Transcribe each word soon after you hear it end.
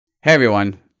Hey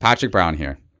everyone, Patrick Brown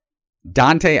here.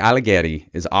 Dante Alighieri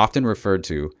is often referred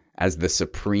to as the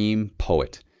supreme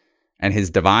poet, and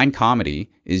his Divine Comedy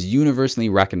is universally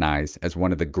recognized as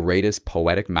one of the greatest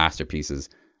poetic masterpieces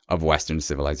of Western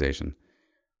civilization.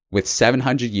 With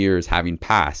 700 years having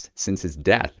passed since his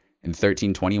death in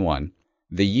 1321,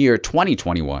 the year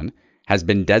 2021 has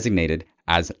been designated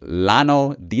as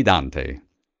L'Anno di Dante,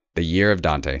 the year of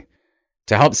Dante.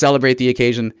 To help celebrate the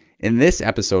occasion, in this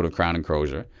episode of Crown and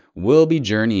Crozier, we'll be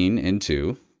journeying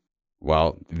into,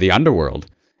 the underworld.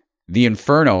 The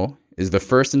Inferno is the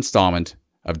first installment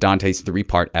of Dante's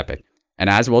three-part epic. And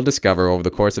as we'll discover over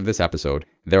the course of this episode,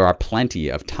 there are plenty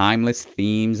of timeless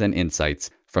themes and insights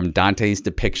from Dante's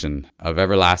depiction of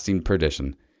everlasting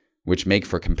perdition, which make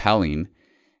for compelling,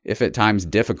 if at times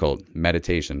difficult,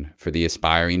 meditation for the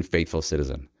aspiring faithful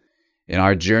citizen. In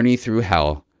our journey through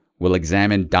hell, we'll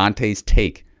examine Dante's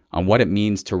take on what it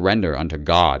means to render unto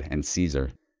God and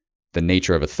Caesar, the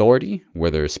nature of authority,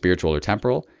 whether spiritual or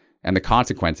temporal, and the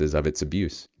consequences of its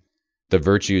abuse, the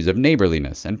virtues of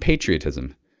neighborliness and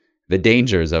patriotism, the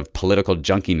dangers of political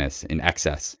junkiness in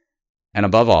excess, and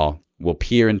above all, we'll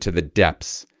peer into the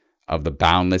depths of the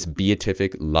boundless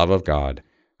beatific love of God,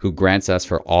 who grants us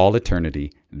for all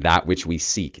eternity that which we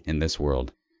seek in this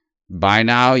world. By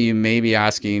now, you may be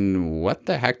asking, what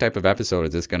the heck type of episode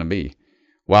is this going to be?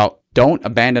 Well, don't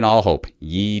abandon all hope,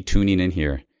 ye tuning in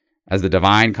here. As the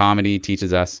Divine Comedy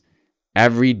teaches us,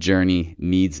 every journey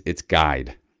needs its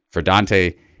guide. For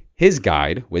Dante, his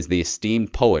guide was the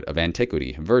esteemed poet of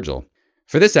antiquity, Virgil.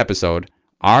 For this episode,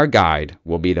 our guide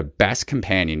will be the best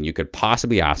companion you could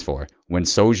possibly ask for when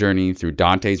sojourning through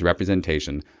Dante's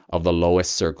representation of the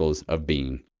lowest circles of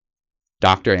being.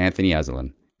 Dr. Anthony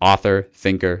Esolen, author,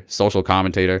 thinker, social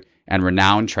commentator, and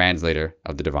renowned translator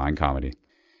of the Divine Comedy.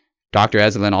 Dr.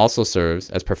 Esolen also serves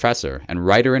as professor and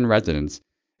writer-in-residence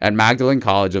at Magdalen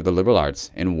College of the Liberal Arts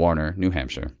in Warner, New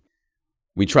Hampshire.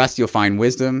 We trust you'll find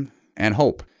wisdom and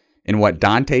hope in what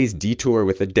Dante's Detour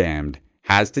with the Damned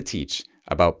has to teach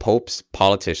about popes,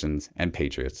 politicians, and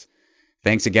patriots.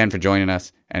 Thanks again for joining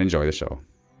us, and enjoy the show.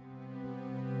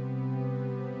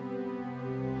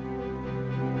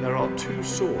 There are two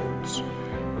swords,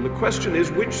 and the question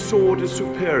is, which sword is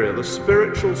superior, the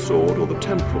spiritual sword or the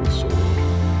temporal sword?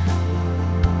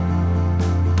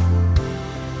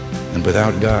 And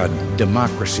without God,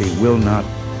 democracy will not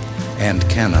and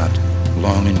cannot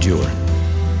long endure.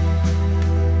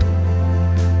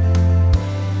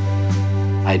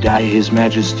 I die His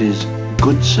Majesty's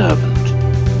good servant,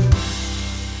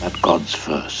 but God's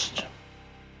first.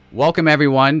 Welcome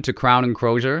everyone to Crown and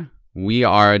Crozier. We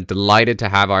are delighted to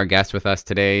have our guest with us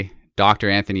today, Dr.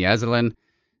 Anthony Esolen.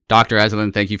 Dr.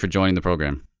 Esolen, thank you for joining the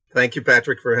program. Thank you,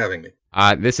 Patrick, for having me.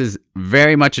 This is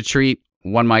very much a treat.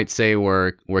 One might say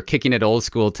we're kicking it old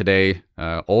school today.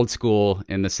 Old school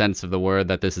in the sense of the word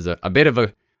that this is a bit of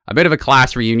a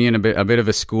class reunion, a bit of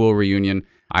a school reunion.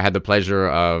 I had the pleasure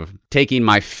of taking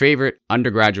my favorite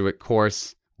undergraduate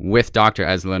course with Dr.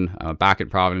 Esolen back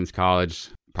at Providence College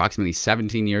approximately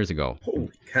 17 years ago. Holy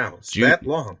cow, it's that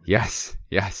long. Yes.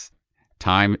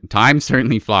 Time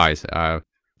certainly flies.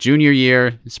 Junior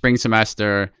year, spring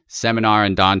semester, seminar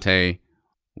in Dante.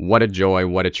 What a joy,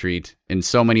 what a treat. In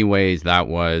so many ways, that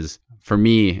was, for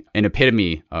me, an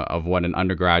epitome of what an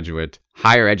undergraduate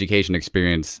higher education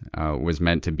experience was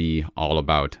meant to be all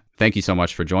about. Thank you so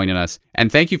much for joining us. And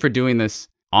thank you for doing this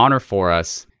honor for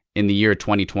us in the year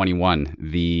 2021,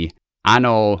 the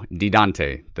Anno di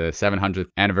Dante, the 700th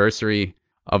anniversary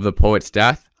of the poet's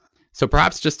death. So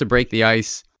perhaps just to break the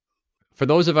ice, for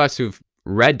those of us who've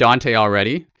read Dante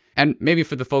already, and maybe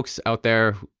for the folks out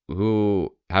there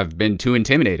who have been too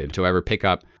intimidated to ever pick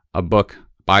up a book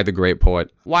by the great poet,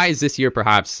 why is this year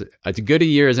perhaps as good a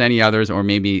year as any others, or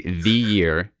maybe the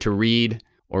year to read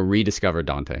or rediscover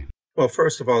Dante? Well,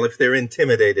 first of all, if they're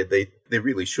intimidated, they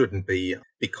really shouldn't be,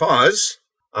 because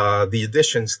the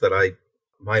editions that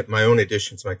my own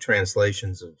editions, my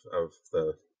translations of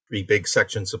the three big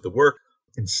sections of the work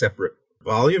in separate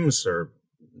volumes are,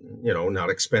 not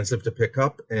expensive to pick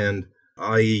up. And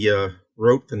I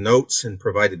wrote the notes and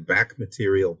provided back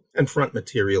material and front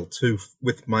material too,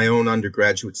 with my own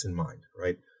undergraduates in mind,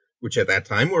 right? Which at that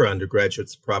time were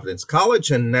undergraduates at Providence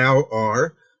College and now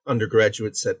are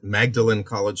undergraduates at Magdalen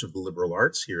College of the Liberal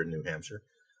Arts here in New Hampshire.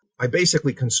 I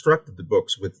basically constructed the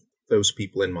books with those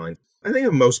people in mind. I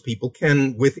think most people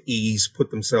can, with ease, put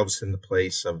themselves in the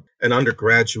place of an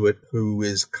undergraduate who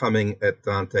is coming at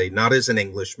Dante, not as an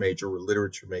English major or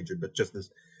literature major, but just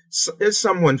as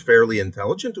someone fairly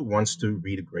intelligent who wants to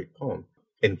read a great poem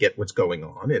and get what's going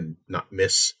on and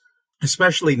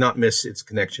especially not miss its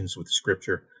connections with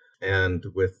Scripture and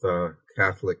with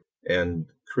Catholic and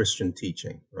Christian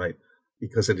teaching, right?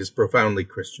 Because it is profoundly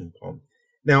Christian poem.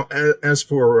 Now, as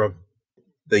for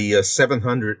the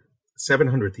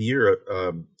 700th year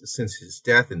since his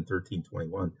death in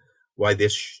 1321, why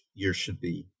this year should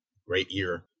be a great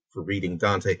year for reading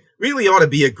Dante, really ought to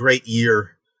be a great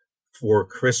year for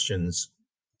Christians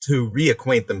to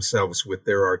reacquaint themselves with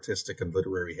their artistic and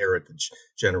literary heritage,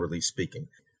 generally speaking.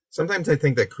 Sometimes I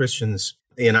think that Christians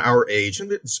in our age,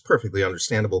 and it's perfectly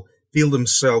understandable, feel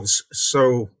themselves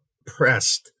so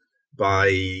pressed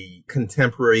by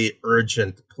contemporary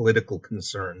urgent political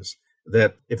concerns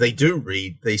that if they do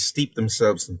read, they steep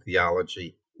themselves in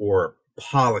theology or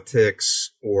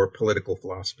politics or political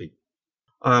philosophy.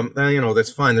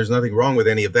 That's fine. There's nothing wrong with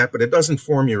any of that, but it doesn't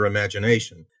form your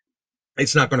imagination.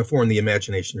 It's not going to form the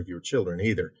imagination of your children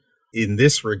either. In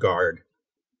this regard,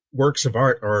 works of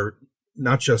art are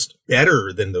not just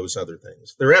better than those other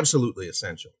things. They're absolutely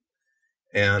essential.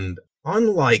 And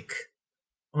unlike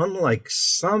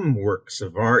some works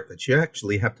of art that you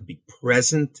actually have to be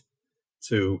present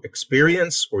to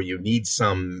experience, or you need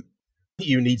some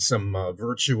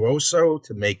virtuoso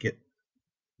to make it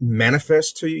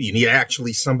manifest to you. You need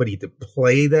actually somebody to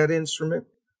play that instrument.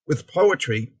 With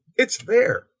poetry, it's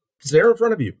there. It's there in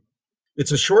front of you.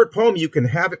 It's a short poem. You can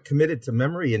have it committed to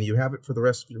memory, and you have it for the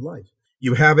rest of your life.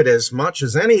 You have it as much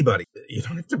as anybody. You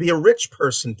don't have to be a rich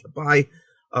person to buy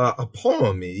a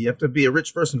poem. You have to be a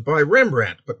rich person to buy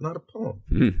Rembrandt, but not a poem.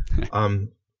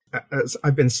 As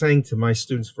I've been saying to my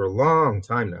students for a long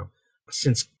time now,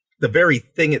 since the very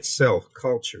thing itself,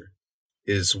 culture,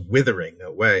 is withering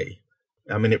away,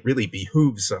 I mean, it really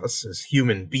behooves us as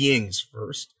human beings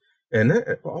first, and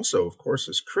also, of course,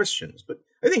 as Christians. But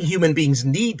I think human beings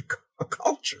need a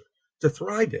culture to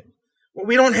thrive in. Well,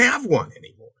 we don't have one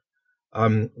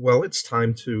anymore. Well, it's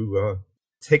time to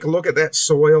take a look at that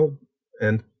soil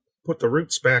and put the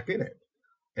roots back in it.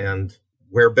 And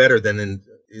where better than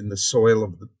in the soil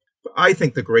of I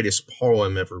think the greatest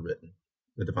poem ever written,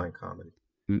 the Divine Comedy.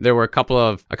 There were a couple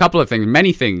of things,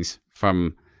 many things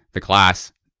from the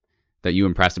class that you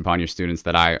impressed upon your students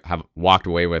that I have walked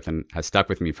away with and has stuck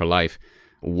with me for life.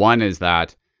 One is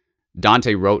that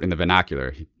Dante wrote in the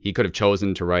vernacular. He could have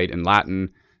chosen to write in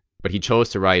Latin, but he chose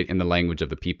to write in the language of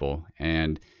the people.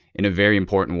 And in a very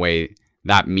important way,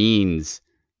 that means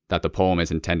that the poem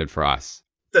is intended for us.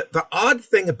 The odd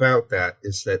thing about that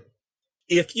is that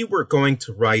if you were going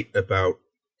to write about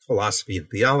philosophy and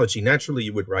theology, naturally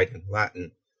you would write in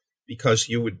Latin because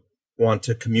you would want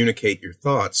to communicate your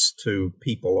thoughts to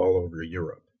people all over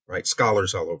Europe, right?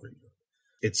 Scholars all over Europe.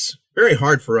 It's very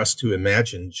hard for us to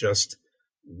imagine just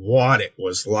what it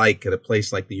was like at a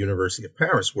place like the University of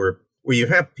Paris, where you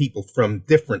have people from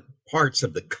different parts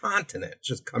of the continent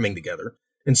just coming together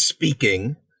and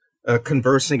speaking,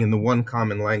 conversing in the one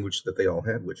common language that they all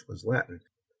had, which was Latin.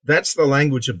 That's the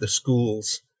language of the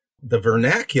schools. The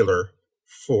vernacular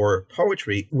for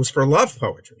poetry was for love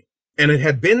poetry. And it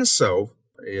had been so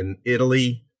in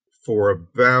Italy for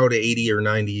about 80 or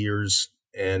 90 years,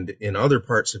 and in other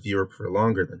parts of Europe for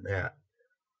longer than that.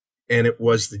 And it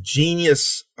was the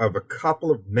genius of a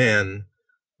couple of men,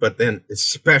 but then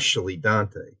especially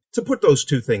Dante, to put those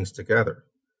two things together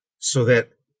so that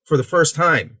for the first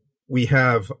time we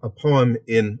have a poem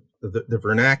in the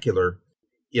vernacular,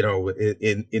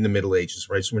 in the Middle Ages,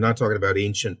 right? So we're not talking about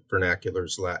ancient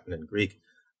vernaculars, Latin and Greek,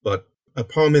 but a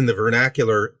poem in the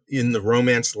vernacular in the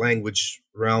Romance language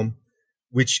realm,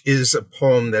 which is a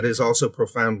poem that is also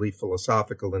profoundly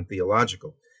philosophical and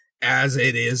theological, as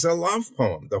it is a love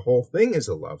poem. The whole thing is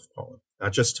a love poem,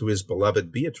 not just to his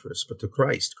beloved Beatrice, but to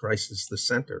Christ. Christ is the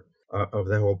center of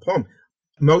the whole poem.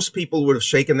 Most people would have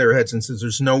shaken their heads and said,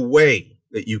 there's no way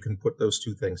that you can put those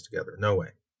two things together. No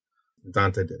way.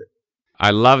 Dante did it.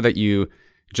 I love that you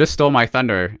just stole my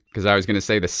thunder, because I was going to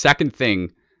say the second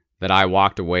thing that I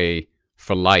walked away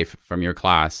for life from your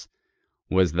class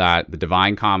was that the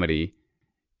Divine Comedy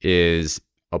is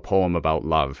a poem about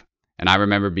love. And I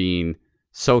remember being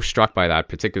so struck by that,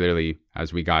 particularly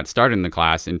as we got started in the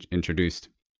class and introduced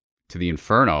to the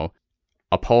Inferno,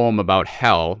 a poem about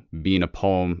hell being a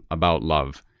poem about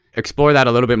love. Explore that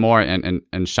a little bit more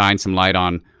and shine some light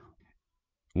on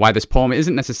why this poem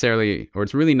isn't necessarily, or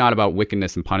it's really not about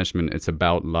wickedness and punishment. It's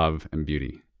about love and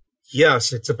beauty.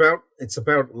 Yes, it's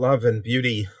about love and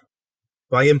beauty.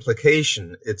 By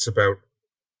implication, it's about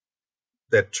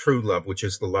that true love, which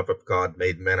is the love of God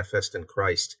made manifest in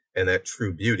Christ, and that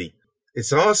true beauty.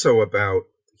 It's also about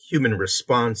human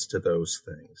response to those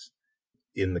things.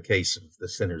 In the case of the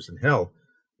sinners in hell,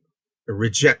 a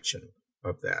rejection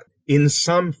of that. In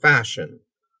some fashion,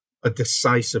 a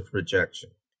decisive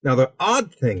rejection. Now, the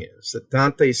odd thing is that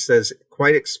Dante says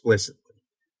quite explicitly,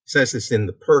 he says this in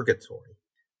the Purgatory,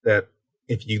 that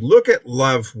if you look at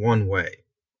love one way,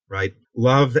 right,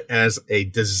 love as a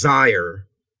desire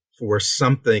for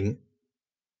something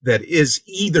that is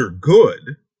either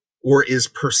good or is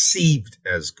perceived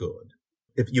as good.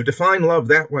 If you define love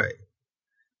that way,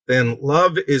 then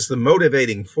love is the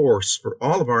motivating force for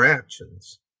all of our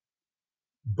actions,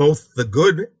 both the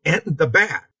good and the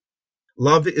bad.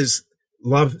 Love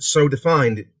so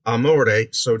defined, amore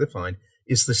so defined,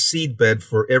 is the seedbed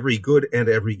for every good and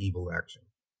every evil action.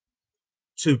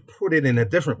 To put it in a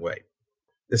different way,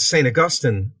 St.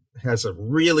 Augustine has a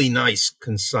really nice,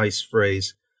 concise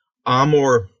phrase,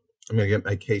 amor, I'm going to get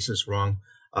my cases wrong,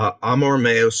 amor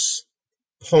meus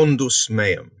pondus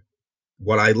meum.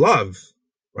 What I love,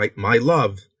 right, my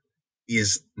love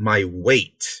is my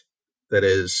weight. That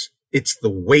is, it's the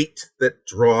weight that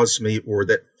draws me or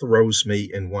that throws me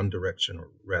in one direction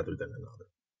rather than another.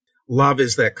 Love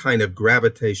is that kind of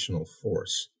gravitational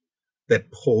force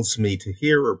that pulls me to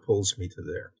here or pulls me to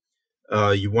there.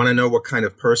 You want to know what kind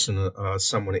of person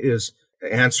someone is,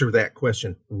 answer that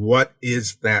question. What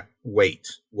is that weight?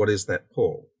 What is that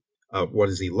pull? What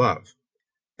does he love?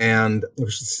 And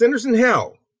sinners in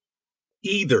hell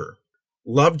either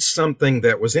loved something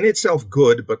that was in itself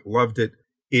good, but loved it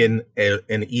in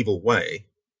an evil way,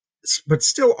 but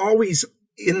still always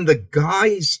in the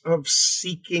guise of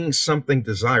seeking something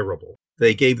desirable.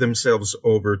 They gave themselves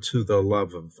over to the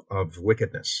love of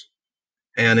wickedness.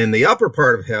 And in the upper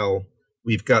part of hell,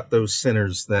 we've got those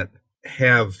sinners that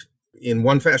have, in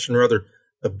one fashion or other,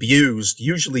 abused,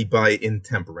 usually by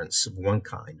intemperance of one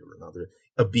kind or another,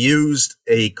 abused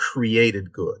a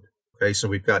created good. Okay, so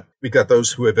we've got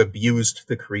those who have abused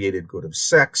the created good of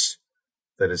sex,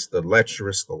 that is the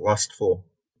lecherous, the lustful.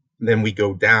 And then we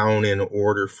go down in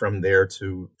order from there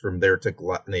to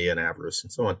gluttony and avarice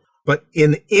and so on. But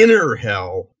in inner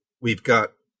hell, we've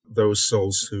got those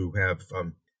souls who have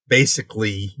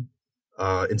basically,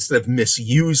 instead of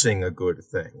misusing a good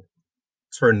thing,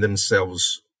 turned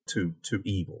themselves to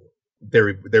evil.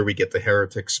 There we get the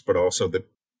heretics, but also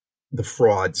the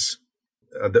frauds,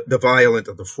 the violent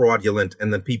or the fraudulent,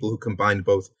 and the people who combined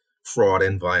both fraud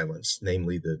and violence,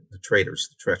 namely the traitors,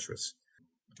 the treacherous.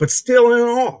 But still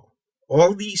in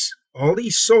all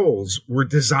these souls were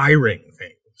desiring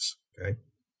things, okay?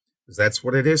 Because that's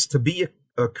what it is to be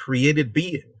a created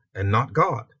being and not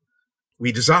God.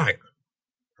 We desire,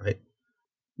 right?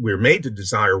 We're made to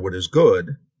desire what is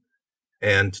good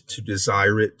and to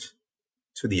desire it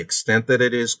to the extent that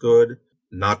it is good,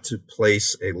 not to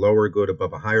place a lower good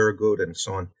above a higher good, and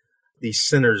so on. These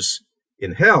sinners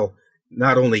in hell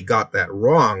not only got that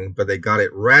wrong, but they got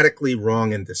it radically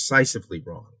wrong and decisively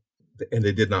wrong, and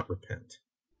they did not repent.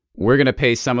 We're going to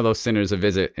pay some of those sinners a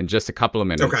visit in just a couple of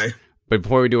minutes. Okay. But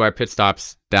before we do our pit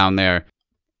stops down there,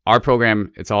 our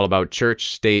program, it's all about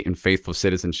church, state, and faithful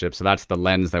citizenship. So that's the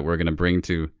lens that we're going to bring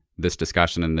to this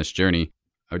discussion and this journey.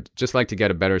 I'd just like to get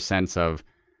a better sense of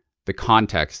the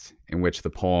context in which the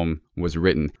poem was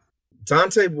written.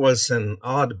 Dante was an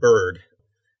odd bird.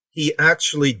 He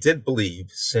actually did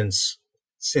believe, since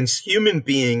human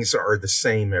beings are the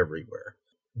same everywhere,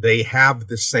 they have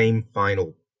the same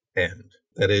final end.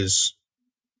 That is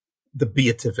the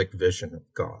beatific vision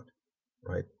of God,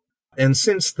 right? And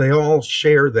since they all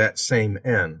share that same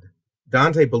end,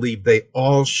 Dante believed they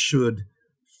all should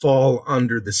fall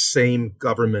under the same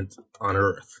government on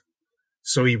earth.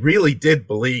 So he really did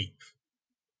believe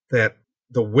that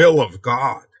the will of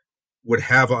God would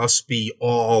have us be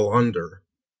all under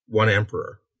one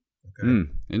emperor. Okay?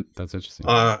 That's interesting.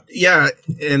 Yeah,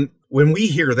 and when we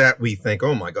hear that, we think,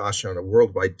 oh my gosh, on a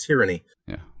worldwide tyranny.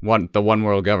 Yeah, the one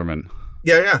world government.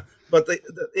 Yeah. But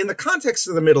in the context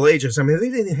of the Middle Ages, I mean, they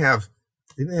didn't have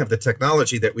the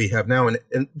technology that we have now,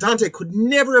 and Dante could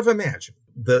never have imagined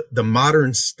the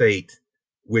modern state,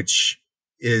 which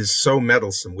is so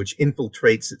meddlesome, which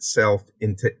infiltrates itself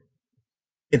into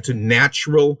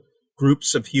natural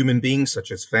groups of human beings, such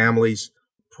as families,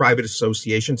 private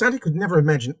associations. Dante could never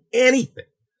imagine anything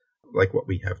like what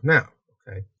we have now.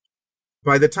 Okay.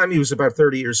 By the time he was about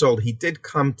 30 years old, he did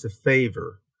come to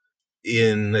favor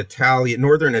in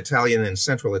northern Italian and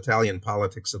central Italian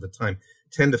politics of the time,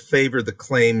 tend to favor the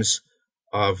claims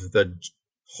of the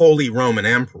Holy Roman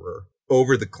Emperor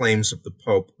over the claims of the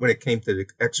Pope when it came to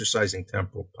exercising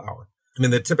temporal power. I mean,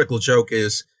 the typical joke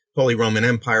is Holy Roman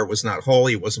Empire was not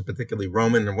holy, it wasn't particularly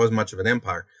Roman, there wasn't much of an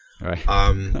empire. Right.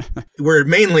 We're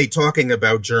mainly talking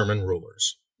about German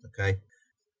rulers, okay?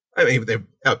 I mean, there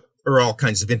are all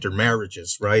kinds of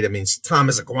intermarriages, right? I mean,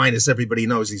 Thomas Aquinas, everybody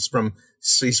knows he's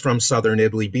from southern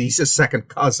Italy, but he's a second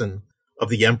cousin of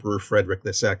the Emperor Frederick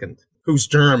II, who's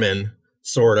German,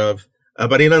 sort of.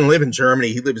 But he doesn't live in Germany.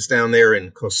 He lives down there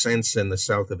in Cosenza in the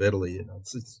south of Italy.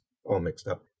 It's all mixed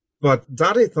up. But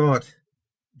Dante thought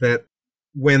that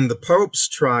when the popes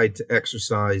tried to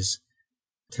exercise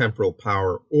temporal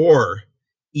power, or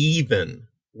even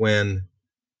when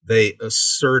they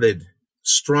asserted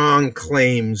strong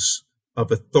claims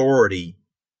of authority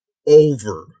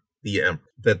over the emperor,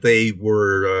 that they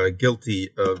were guilty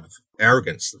of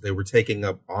arrogance, that they were taking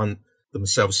up on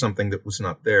themselves something that was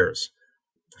not theirs.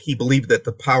 He believed that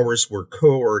the powers were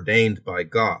co-ordained by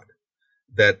God,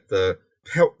 that the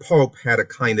Pope had a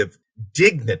kind of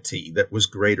dignity that was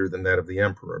greater than that of the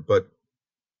emperor, but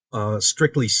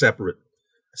strictly separate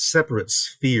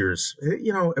spheres.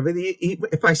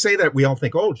 If I say that, we all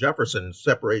think, oh, Jefferson,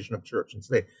 separation of church and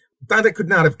state. Dante could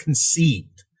not have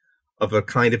conceived of a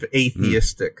kind of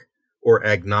atheistic or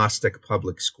agnostic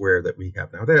public square that we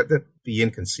have now. That'd be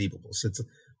inconceivable. So it's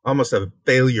almost a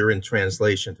failure in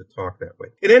translation to talk that way.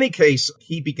 In any case,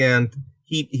 he began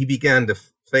to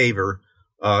favor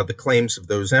the claims of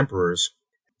those emperors.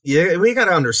 Yeah, we got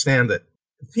to understand that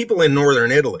people in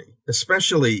northern Italy,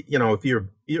 especially, if you're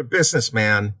a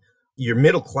businessman, you're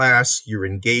middle class, you're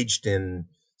engaged in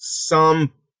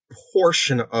some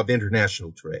portion of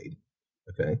international trade,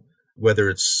 okay? Whether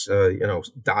it's,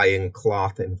 dyeing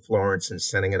cloth in Florence and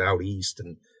sending it out east,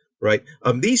 and right.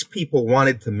 These people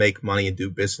wanted to make money and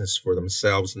do business for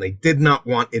themselves, and they did not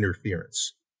want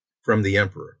interference from the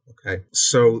emperor. Okay.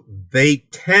 So they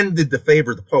tended to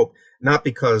favor the Pope, not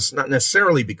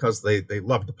necessarily because they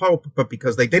loved the Pope, but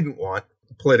because they didn't want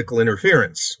political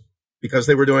interference, because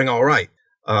they were doing all right.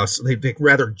 So they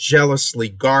rather jealously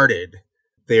guarded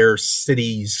their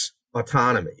city's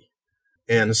autonomy.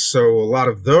 And so a lot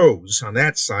of those on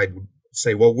that side would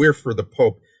say, well, we're for the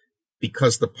Pope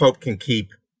because the Pope can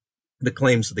keep the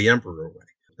claims of the emperor away.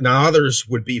 Now others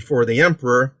would be for the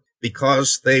emperor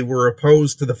because they were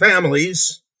opposed to the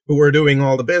families who were doing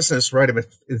all the business, right? I mean,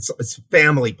 it's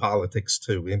family politics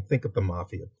too. And think of the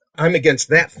mafia. I'm against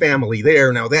that family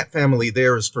there. Now that family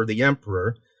there is for the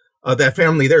emperor. That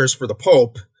family there is for the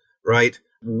Pope, right?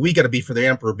 We got to be for the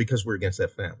emperor because we're against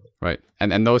that family. Right.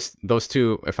 And those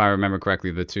two, if I remember correctly,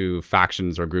 the two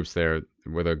factions or groups there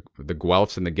were the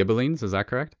Guelphs and the Ghibellines. Is that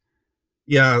correct?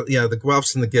 Yeah, the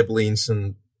Guelphs and the Ghibellines,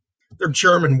 and they're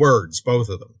German words, both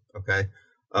of them. Okay.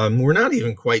 We're not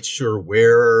even quite sure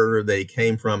where they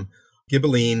came from.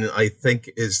 Ghibelline, I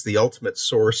think, is the ultimate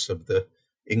source of the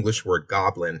English word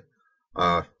goblin.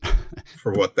 For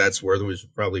what that's worth, was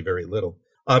probably very little.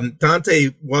 Dante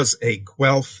was a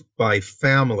Guelph by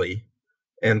family,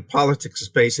 and politics is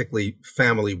basically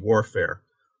family warfare.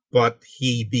 But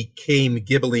he became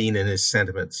Ghibelline in his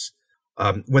sentiments.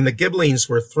 When the Ghibellines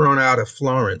were thrown out of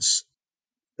Florence,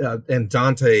 and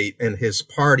Dante and his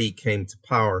party came to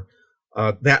power,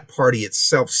 that party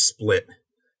itself split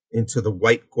into the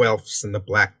white Guelphs and the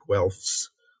black Guelphs.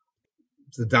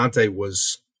 So Dante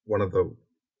was one of the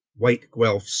white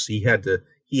Guelphs.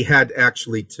 He had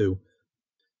actually to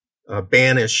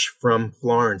banish from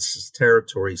Florence's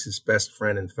territories his best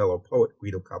friend and fellow poet,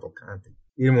 Guido Cavalcanti.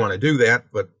 He didn't want to do that,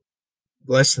 but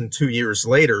less than 2 years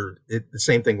later, the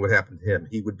same thing would happen to him.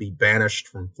 He would be banished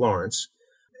from Florence,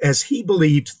 as he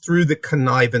believed, through the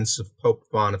connivance of Pope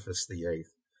Boniface VIII.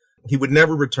 He would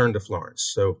never return to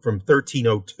Florence. So from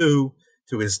 1302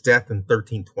 to his death in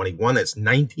 1321, that's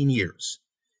 19 years.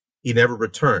 He never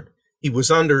returned. He was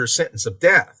under sentence of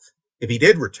death if he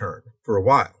did return for a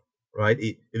while. Right?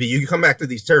 If you come back to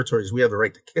these territories, we have the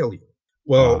right to kill you.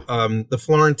 Well, the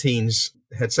Florentines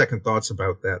had second thoughts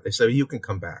about that. They said, you can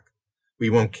come back. We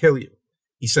won't kill you.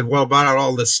 He said, well, about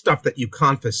all this stuff that you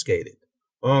confiscated.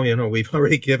 Oh, we've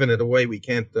already given it away. We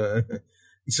can't.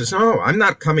 He says, no, I'm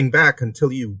not coming back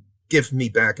until you give me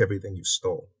back everything you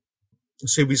stole.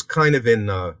 So he was kind of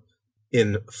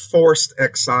in forced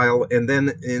exile and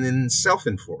then in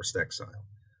self-enforced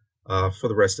exile for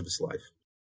the rest of his life.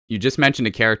 You just mentioned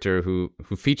a character who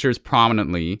features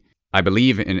prominently, I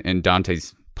believe, in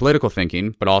Dante's political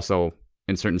thinking, but also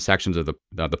in certain sections of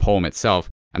the poem itself,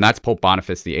 and that's Pope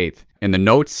Boniface VIII. In the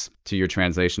notes to your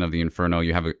translation of the Inferno,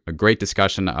 you have a great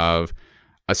discussion of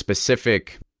a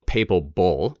specific papal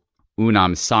bull,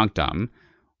 Unam Sanctam,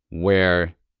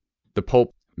 where the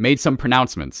Pope made some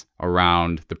pronouncements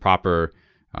around the proper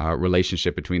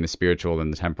relationship between the spiritual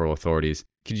and the temporal authorities.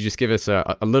 Could you just give us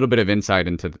a little bit of insight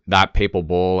into that papal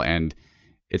bull and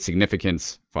its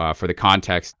significance for the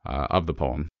context of the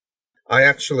poem? I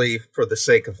actually, for the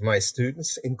sake of my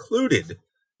students, included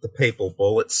the papal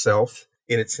bull itself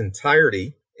in its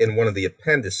entirety in one of the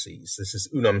appendices. This is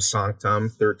Unam Sanctam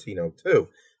 1302.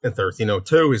 And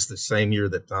 1302 is the same year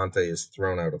that Dante is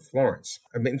thrown out of Florence.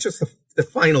 I mean, just the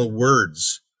final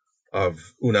words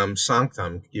of Unam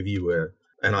Sanctam give you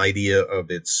an idea of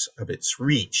its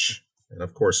reach. And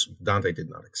of course, Dante did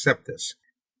not accept this.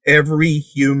 Every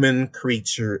human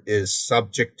creature is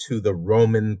subject to the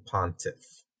Roman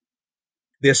pontiff.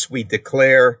 This we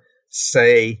declare,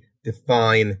 say,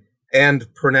 define,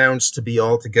 and pronounce to be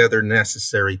altogether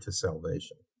necessary to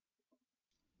salvation.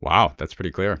 Wow, that's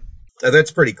pretty clear.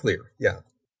 That's pretty clear, yeah.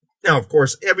 Now, of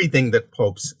course, everything that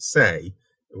popes say,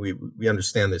 we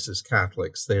understand this as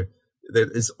Catholics, that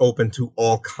is open to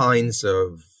all kinds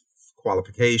of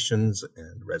qualifications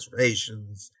and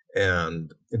reservations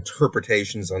and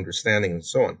interpretations, understanding, and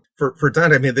so on. For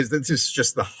Dante, I mean, this is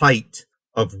just the height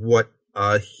of what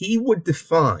he would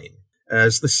define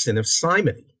as the sin of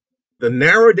simony. The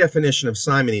narrow definition of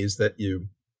simony is that you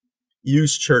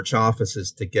use church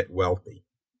offices to get wealthy.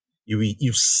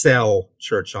 You sell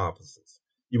church offices.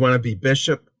 You want to be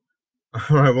bishop?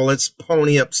 All right, well, let's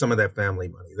pony up some of that family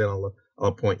money. Then I'll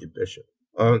appoint you bishop.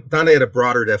 Dante had a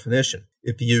broader definition.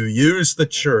 If you use the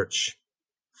church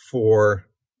for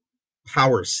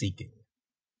power seeking,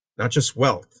 not just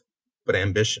wealth, but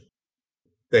ambition,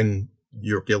 then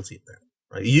you're guilty of that.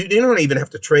 Right? You don't even have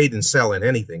to trade and sell in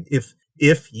anything.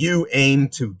 If you aim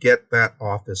to get that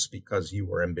office because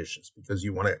you are ambitious, because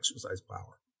you want to exercise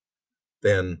power,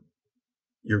 then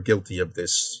you're guilty of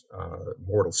this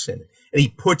mortal sin. And he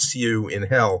puts you in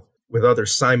hell with other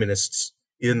simonists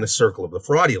in the circle of the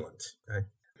fraudulent. Okay?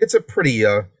 It's a pretty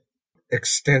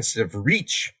extensive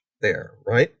reach there,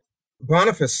 right?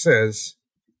 Boniface says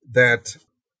that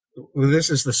this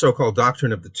is the so-called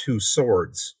doctrine of the two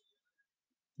swords,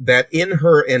 that in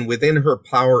her and within her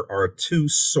power are two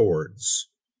swords.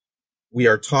 We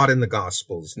are taught in the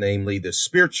Gospels, namely the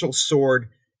spiritual sword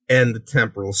and the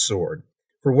temporal sword.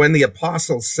 For when the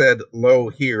apostles said, lo,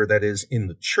 here, that is, in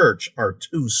the church, are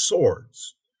two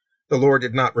swords, the Lord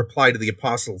did not reply to the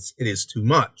apostles, it is too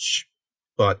much,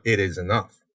 but it is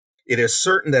enough. It is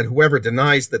certain that whoever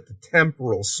denies that the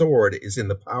temporal sword is in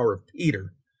the power of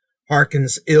Peter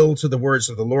hearkens ill to the words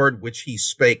of the Lord, which he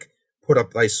spake, put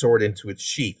up thy sword into its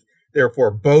sheath. Therefore,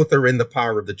 both are in the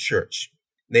power of the church,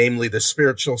 namely the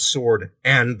spiritual sword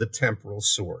and the temporal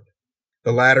sword.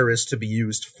 The latter is to be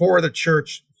used for the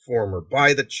church, the former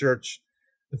by the church,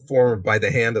 the former by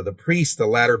the hand of the priest, the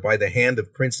latter by the hand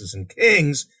of princes and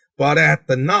kings, but at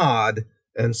the nod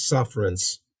and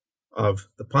sufferance of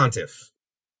the pontiff.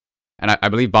 And I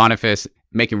believe Boniface,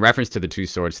 making reference to the two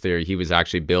swords theory, he was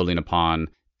actually building upon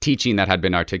teaching that had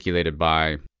been articulated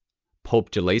by Pope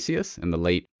Gelasius in the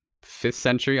late 5th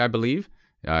century, I believe,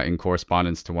 in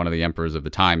correspondence to one of the emperors of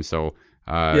the time. So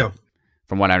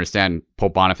from what I understand,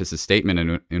 Pope Boniface's statement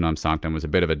in Unam Sanctam was a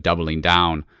bit of a doubling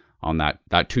down on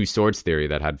that two swords theory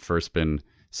that had first been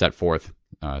set forth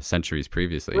centuries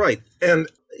previously. Right. And,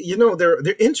 there are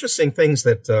interesting things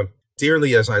that,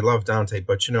 dearly as I love Dante,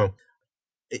 but,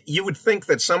 you would think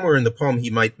that somewhere in the poem he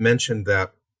might mention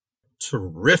that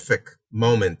terrific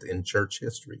moment in church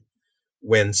history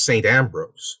when St.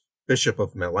 Ambrose, Bishop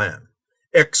of Milan,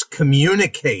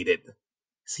 excommunicated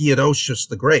Theodosius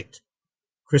the Great,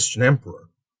 Christian emperor,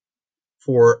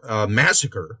 for a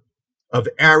massacre of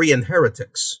Arian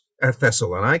heretics at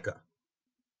Thessalonica.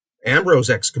 Ambrose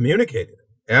excommunicated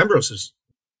him. Ambrose says,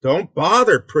 don't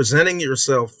bother presenting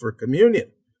yourself for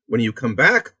communion. When you come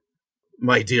back,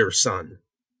 my dear son,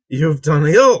 you've done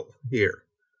ill here.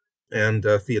 And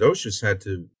Theodosius had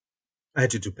to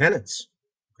do penance.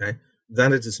 Okay,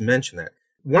 then it just mention that.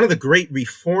 One of the great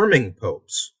reforming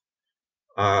popes,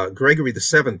 Gregory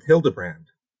VII Hildebrand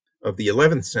of the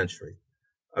 11th century,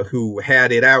 who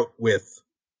had it out with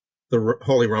the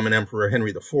Holy Roman Emperor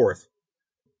Henry IV,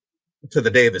 to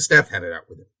the day of his death had it out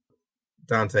with him.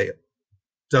 Dante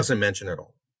doesn't mention at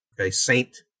all. Okay,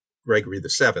 Saint Gregory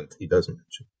VII, he doesn't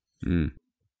mention.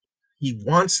 He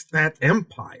wants that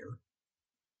empire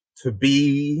to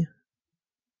be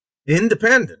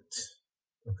independent.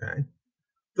 Okay,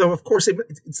 though of course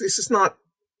this is not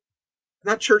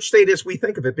church state as we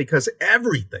think of it, because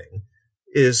everything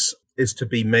is to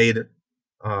be made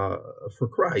for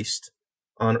Christ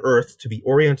on earth, to be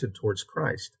oriented towards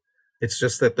Christ. It's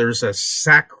just that there's a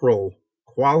sacral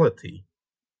quality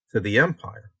to the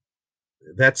empire.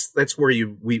 That's where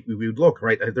we would look,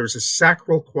 right? There's a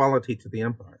sacral quality to the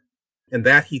empire. And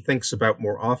that he thinks about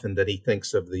more often than he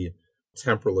thinks of the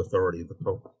temporal authority of the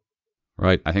Pope.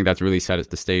 Right. I think that's really set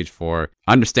the stage for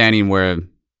understanding where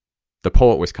the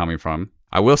poet was coming from.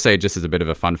 I will say, just as a bit of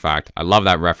a fun fact, I love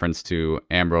that reference to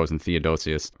Ambrose and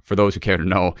Theodosius. For those who care to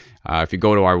know, if you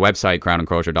go to our website,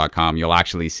 crownandcrosier.com, you'll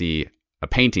actually see a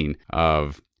painting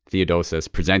of Theodosius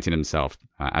presenting himself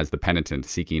as the penitent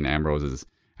seeking Ambrose's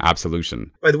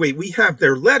absolution. By the way, we have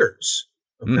their letters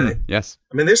Okay. Yes.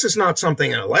 I mean, this is not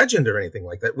something, a legend or anything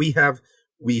like that. We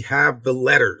have the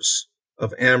letters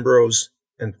of Ambrose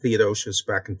and Theodosius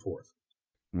back and forth.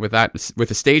 With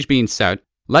the stage being set,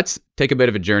 let's take a bit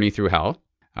of a journey through hell,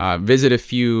 visit a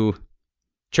few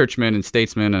churchmen and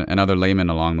statesmen and other laymen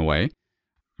along the way.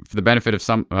 For the benefit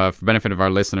of our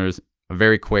listeners, a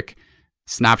very quick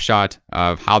snapshot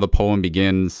of how the poem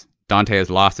begins. Dante has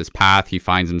lost his path. He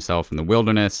finds himself in the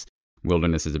wilderness.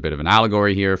 Wilderness is a bit of an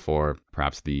allegory here for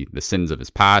perhaps the sins of his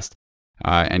past.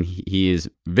 And he is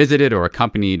visited or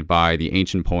accompanied by the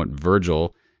ancient poet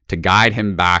Virgil to guide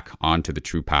him back onto the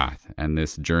true path. And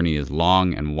this journey is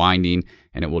long and winding,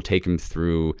 and it will take him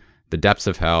through the depths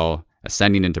of hell,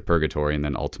 ascending into purgatory, and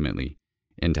then ultimately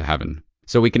into heaven.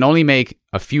 So we can only make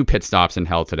a few pit stops in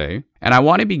hell today. And I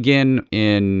want to begin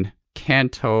in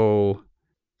Canto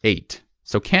 8.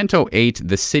 So Canto 8,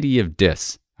 the city of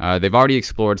Dis. They've already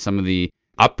explored some of the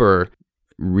upper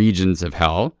regions of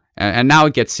hell. And now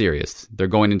it gets serious. They're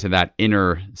going into that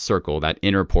inner circle, that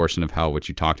inner portion of hell, which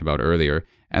you talked about earlier.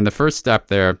 And the first step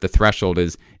there, the threshold,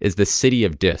 is the city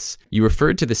of Dis. You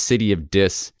referred to the city of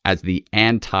Dis as the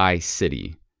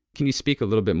anti-city. Can you speak a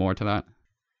little bit more to that?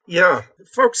 Yeah.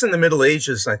 Folks in the Middle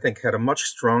Ages, I think, had a much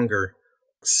stronger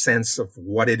sense of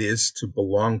what it is to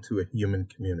belong to a human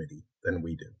community than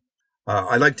we do.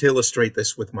 I like to illustrate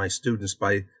this with my students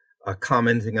by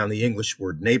commenting on the English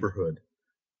word neighborhood,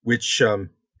 which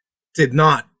did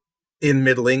not, in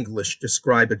Middle English,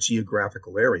 describe a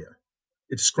geographical area.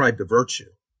 It described a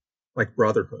virtue, like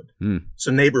brotherhood.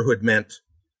 So neighborhood meant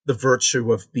the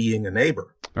virtue of being a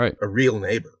neighbor, right? A real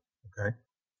neighbor, okay?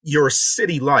 Your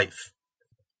city life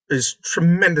is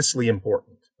tremendously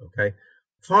important, okay?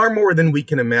 Far more than we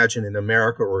can imagine in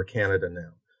America or Canada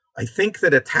now. I think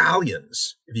that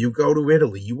Italians, if you go to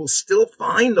Italy, you will still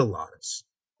find a lot of.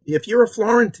 If you're a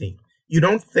Florentine, you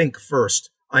don't think first,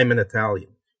 I'm an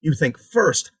Italian. You think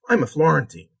first, I'm a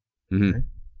Florentine. Mm-hmm. Okay?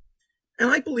 And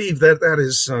I believe that that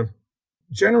is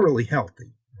generally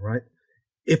healthy, right?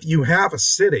 If you have a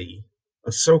city,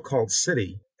 a so-called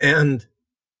city, and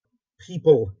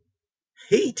people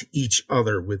hate each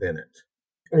other within it,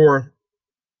 or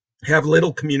have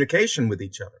little communication with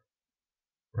each other,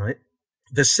 right?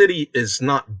 The city is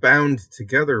not bound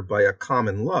together by a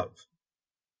common love.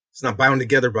 It's not bound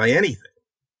together by anything.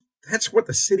 That's what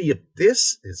the city of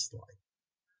Dis is like.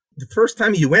 The first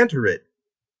time you enter it,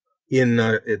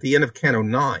 at the end of Canto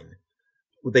 9,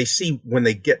 what they see when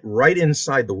they get right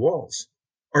inside the walls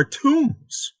are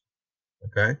tombs.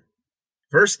 Okay?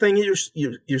 First thing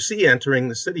you see entering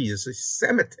the city is a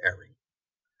cemetery.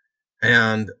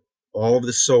 And all of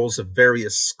the souls of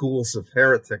various schools of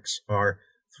heretics are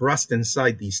thrust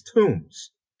inside these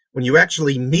tombs. When you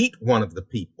actually meet one of the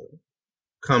people,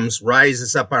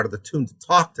 rises up out of the tomb to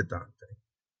talk to Dante,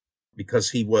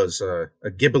 because he was a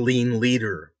Ghibelline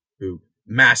leader who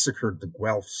massacred the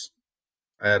Guelphs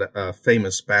at a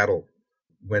famous battle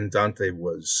when Dante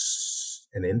was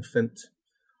an infant.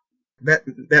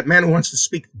 That man wants to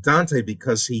speak to Dante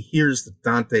because he hears that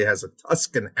Dante has a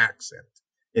Tuscan accent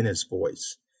in his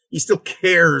voice. He still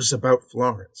cares about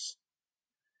Florence.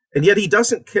 And yet he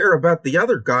doesn't care about the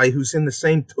other guy who's in the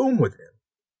same tomb with him,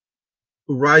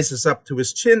 who rises up to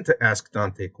his chin to ask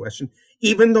Dante a question,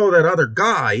 even though that other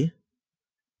guy,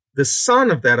 the son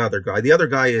of that other guy, the other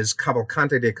guy is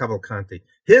Cavalcante de Cavalcanti.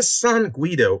 His son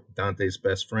Guido, Dante's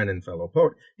best friend and fellow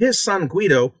poet, his son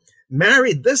Guido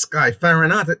married this guy,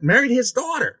 Farinata, married his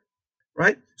daughter,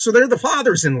 right? So they're the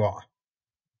fathers-in-law.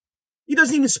 He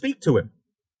doesn't even speak to him.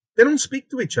 They don't speak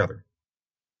to each other.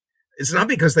 It's not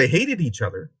because they hated each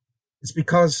other. It's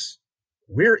because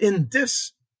we're in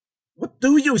Dis. What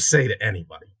do you say to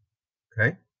anybody?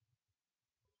 Okay?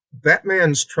 That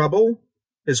man's trouble,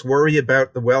 his worry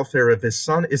about the welfare of his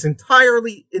son, is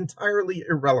entirely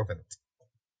irrelevant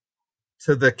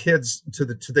to the kids, to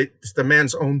the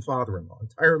man's own father-in-law.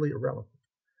 Entirely irrelevant.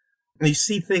 And you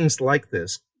see things like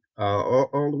this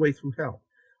all the way through hell.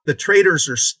 The traders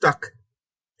are stuck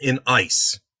in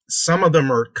ice. Some of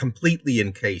them are completely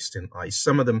encased in ice.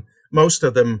 Most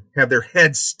of them have their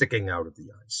heads sticking out of the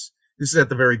ice. This is at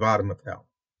the very bottom of hell.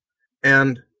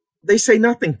 And they say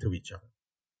nothing to each other.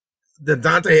 The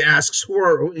Dante asks,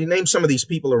 name some of these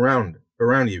people around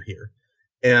you here.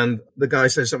 And the guy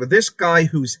says, this guy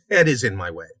whose head is in my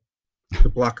way to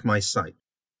block my sight.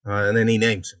 And then he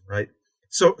names him, right?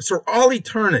 So all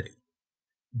eternity,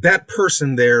 that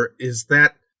person there is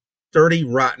that dirty,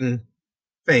 rotten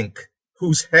Fink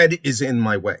whose head is in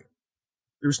my way.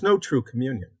 There's no true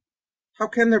communion. How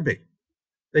can there be?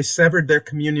 They severed their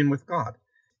communion with God.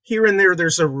 Here and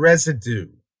there's a residue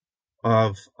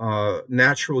of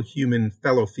natural human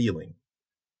fellow feeling,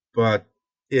 but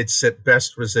It's at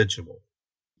best residual.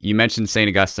 You mentioned St.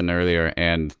 Augustine earlier,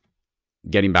 and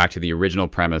getting back to the original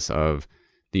premise of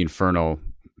the Inferno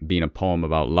being a poem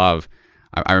about love,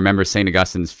 I remember St.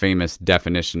 Augustine's famous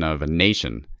definition of a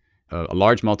nation, a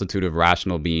large multitude of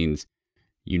rational beings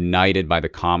united by the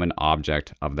common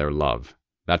object of their love.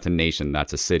 That's a nation,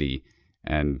 that's a city,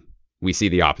 and we see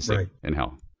the opposite in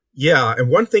hell. Yeah, and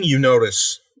one thing you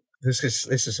notice, this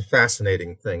is a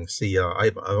fascinating thing. See, I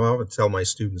often tell my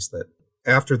students that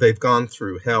after they've gone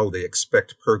through hell, they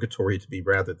expect purgatory to be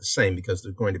rather the same because there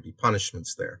are going to be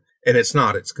punishments there. And it's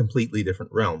not. It's a completely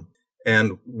different realm.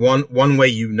 And one way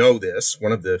you know this,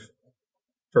 one of the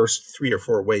first 3 or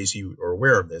 4 ways you are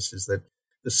aware of this, is that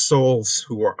the souls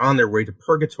who are on their way to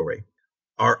purgatory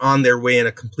are on their way in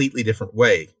a completely different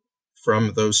way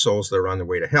from those souls that are on their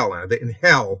way to hell. And in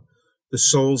hell, the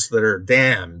souls that are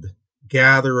damned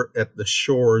gather at the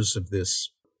shores of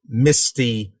this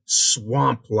misty,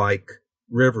 swamp-like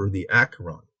river, the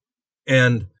Acheron,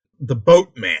 and the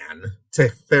boatman to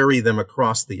ferry them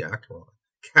across the Acheron,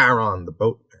 Charon the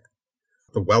boatman,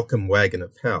 the welcome wagon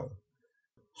of hell,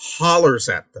 hollers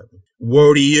at them,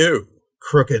 "Woe to you,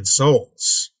 crooked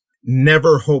souls!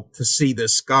 Never hope to see the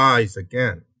skies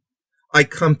again. I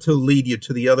come to lead you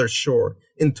to the other shore,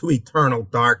 into eternal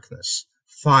darkness,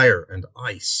 fire and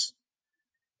ice."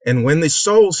 And when the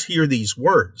souls hear these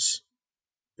words,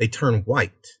 they turn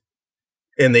white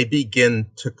and they begin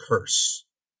to curse.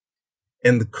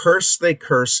 And the curse they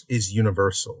curse is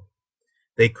universal.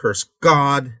 They curse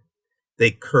God,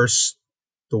 they curse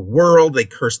the world, they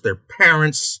curse their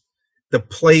parents, the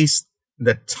place,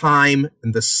 the time,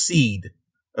 and the seed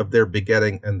of their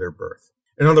begetting and their birth.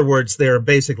 In other words, they are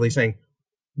basically saying,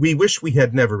 we wish we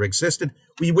had never existed.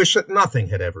 We wish that nothing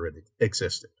had ever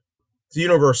existed. It's a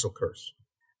universal curse.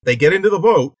 They get into the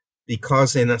boat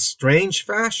because in a strange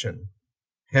fashion,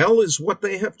 hell is what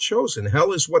they have chosen.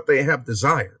 Hell is what they have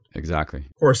desired. Exactly.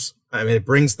 Of course, I mean, it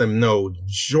brings them no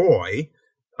joy.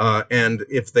 And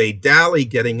if they dally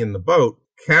getting in the boat,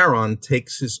 Charon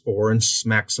takes his oar and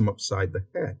smacks them upside the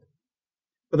head.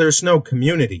 But there's no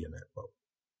community in that boat.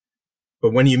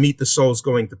 But when you meet the souls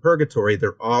going to purgatory,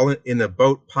 they're all in a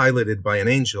boat piloted by an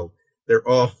angel. They're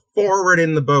all forward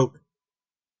in the boat,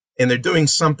 and they're doing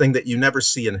something that you never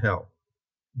see in hell.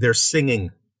 They're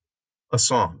singing a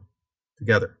song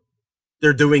together.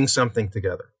 They're doing something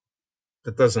together.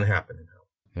 That doesn't happen in hell.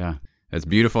 Yeah, it's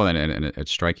beautiful, and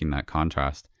it's striking, that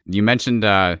contrast. You mentioned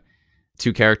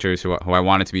 2 characters who I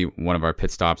wanted to be one of our pit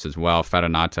stops as well,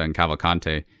 Farinata and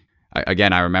Cavalcante.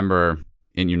 I remember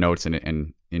in your notes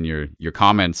and in your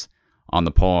comments on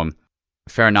the poem,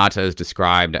 Farinata is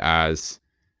described as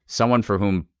someone for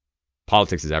whom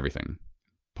politics is everything.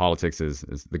 Politics is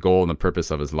the goal and the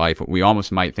purpose of his life. We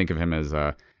almost might think of him as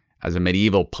a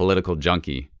medieval political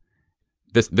junkie.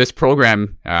 This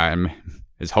program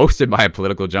is hosted by a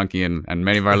political junkie, and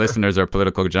many of our listeners are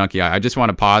political junkie. I just want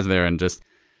to pause there and just,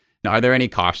 are there any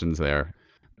cautions there?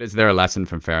 Is there a lesson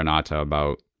from Farinata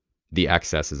about the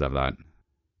excesses of that?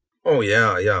 Oh,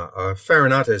 yeah.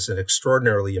 Farinata is an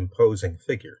extraordinarily imposing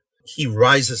figure. He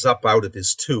rises up out of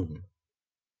his tomb,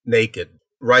 naked,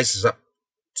 rises up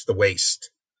to the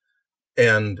waist,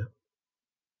 and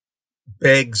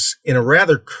begs in a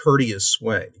rather courteous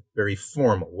way, very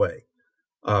formal way,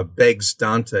 begs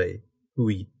Dante, who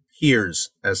he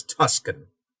hears as Tuscan,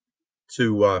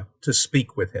 to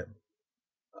speak with him,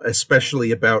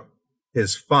 especially about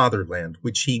his fatherland,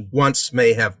 which he once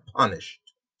may have punished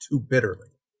too bitterly.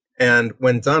 And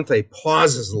when Dante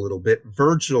pauses a little bit,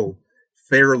 Virgil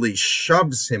fairly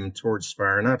shoves him towards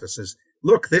Farinata, says,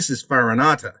 "Look, this is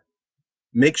Farinata.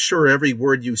 Make sure every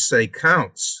word you say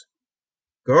counts.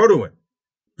 Go to him."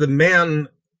 The man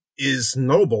is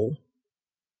noble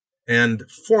and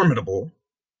formidable,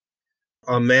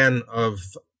 a man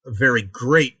of very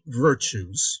great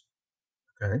virtues,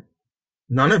 okay,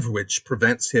 none of which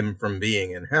prevents him from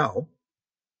being in hell,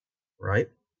 right?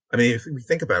 I mean, if we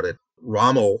think about it,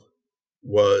 Rommel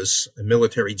was a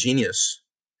military genius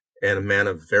and a man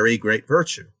of very great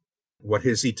virtue. What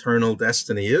his eternal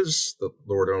destiny is, the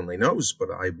Lord only knows, but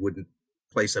I wouldn't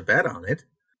place a bet on it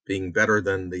being better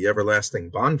than the everlasting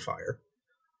bonfire.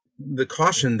 The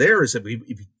caution there is that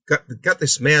we've got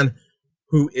this man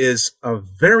who is of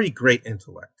very great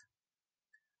intellect,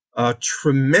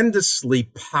 tremendously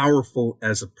powerful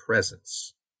as a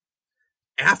presence.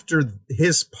 After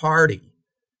his party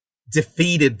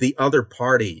defeated the other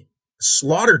party,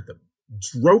 slaughtered them,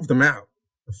 drove them out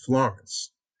of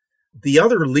Florence, the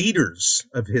other leaders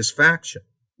of his faction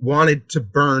wanted to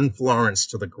burn Florence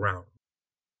to the ground.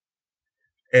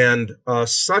 And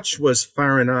such was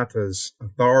Farinata's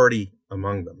authority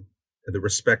among them, the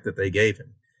respect that they gave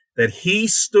him. that he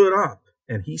stood up,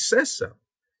 and he says so.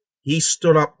 He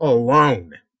stood up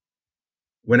alone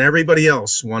when everybody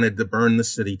else wanted to burn the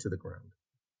city to the ground.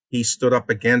 He stood up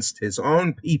against his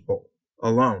own people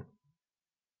alone,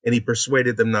 and he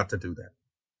persuaded them not to do that.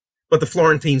 But the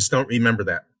Florentines don't remember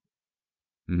that.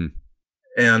 Mm-hmm.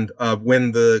 And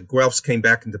when the Guelphs came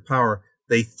back into power,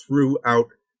 they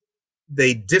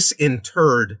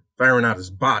disinterred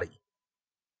Farinata's body,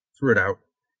 threw it out,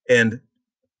 and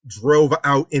drove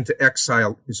out into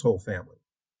exile his whole family.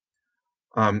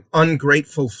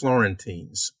 Ungrateful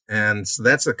Florentines. And so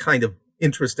that's a kind of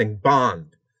interesting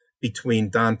bond between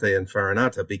Dante and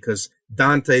Farinata, because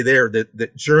Dante there,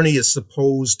 the journey is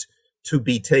supposed to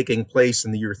be taking place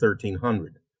in the year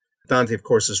 1300. Dante, of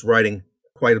course, is writing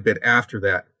quite a bit after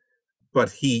that,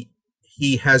 but he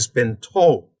has been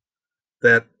told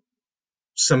that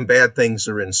some bad things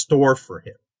are in store for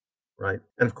him, right?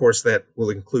 And of course, that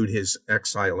will include his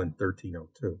exile in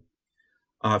 1302.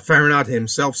 Farinata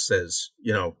himself says,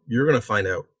 you're going to find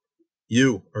out,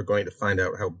 you are going to find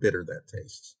out how bitter that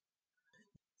tastes.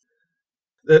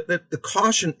 The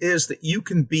caution is that you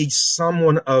can be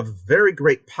someone of very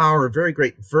great power, very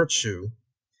great virtue,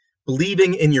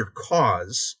 believing in your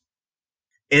cause,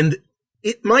 and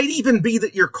it might even be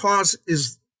that your cause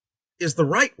is the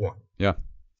right one. Yeah.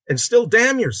 And still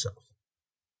damn yourself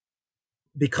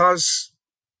because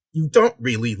you don't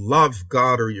really love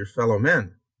God or your fellow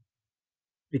men,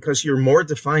 because you're more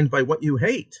defined by what you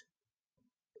hate.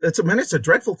 It's a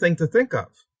dreadful thing to think of.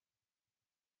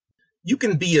 You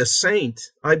can be a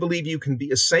saint. I believe you can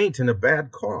be a saint in a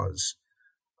bad cause.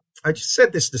 I just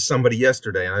said this to somebody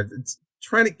yesterday. It's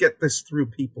trying to get this through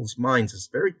people's minds is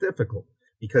very difficult,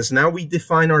 because now we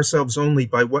define ourselves only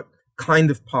by what kind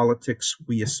of politics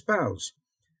we espouse.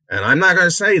 And I'm not going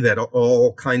to say that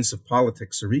all kinds of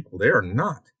politics are equal. They are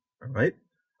not, all right?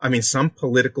 I mean, some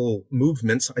political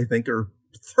movements, I think, are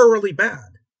thoroughly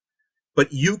bad.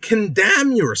 But you can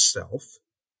damn yourself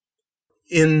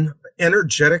in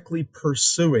energetically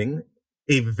pursuing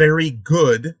a very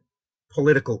good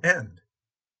political end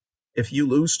if you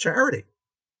lose charity.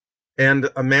 And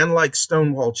a man like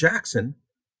Stonewall Jackson,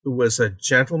 who was a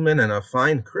gentleman and a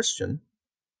fine Christian,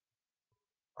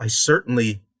 I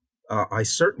certainly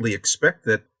expect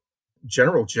that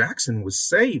General Jackson was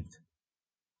saved,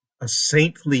 a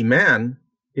saintly man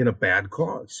in a bad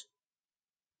cause.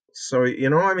 So,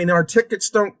 our tickets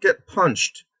don't get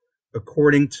punched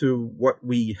according to what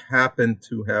we happen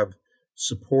to have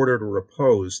supported or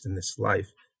opposed in this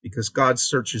life, because God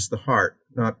searches the heart,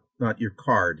 not your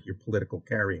card, your political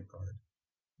carrying card.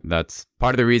 That's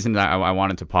part of the reason that I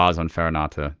wanted to pause on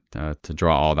Farinata to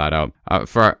draw all that out.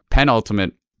 For our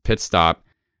penultimate pit stop,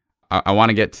 I want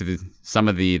to get to some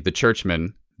of the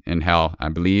churchmen in hell. I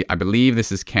believe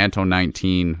this is Canto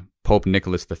 19, Pope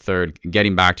Nicholas III,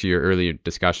 getting back to your earlier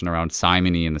discussion around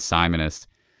simony and the Simonist.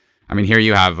 I mean, here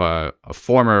you have a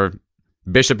former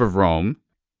Bishop of Rome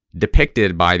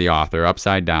depicted by the author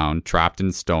upside down, trapped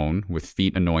in stone, with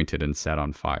feet anointed and set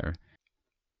on fire.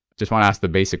 Just want to ask the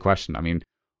basic question. I mean,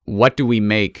 what do we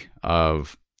make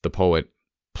of the poet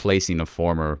placing a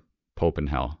former pope in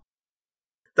hell?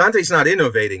 Dante's not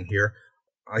innovating here.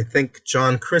 I think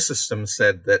John Chrysostom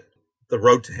said that the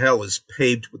road to hell is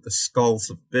paved with the skulls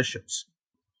of bishops.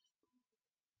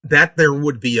 That there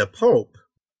would be a pope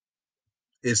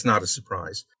is not a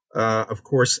surprise. Of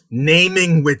course,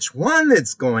 naming which one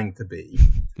it's going to be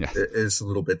is a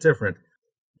little bit different.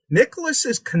 Nicholas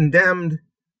is condemned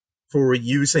for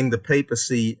using the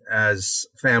papacy as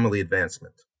family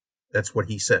advancement. That's what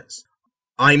he says.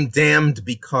 I'm damned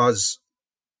because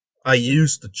I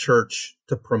used the church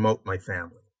to promote my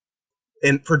family.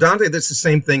 And for Dante, that's the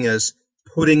same thing as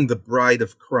putting the bride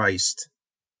of Christ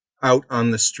out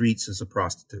on the streets as a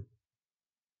prostitute.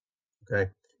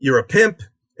 Okay? You're a pimp,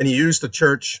 and you use the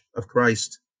church of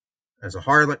Christ as a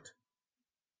harlot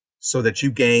so that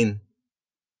you gain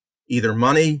either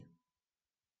money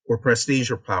or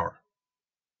prestige or power,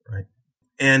 right?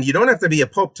 And you don't have to be a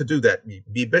pope to do that.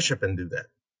 Be a bishop and do that,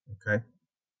 okay?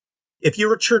 If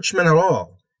you're a churchman at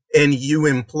all and you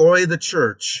employ the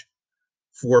church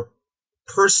for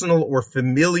personal or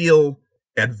familial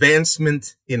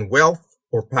advancement in wealth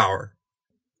or power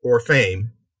or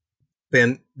fame,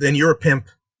 then you're a pimp,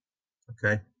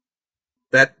 okay?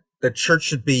 That the church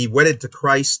should be wedded to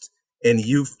Christ, and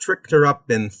you've tricked her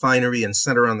up in finery and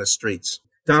sent her on the streets.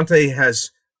 Dante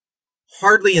has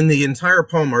hardly in the entire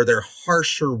poem are there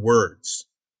harsher words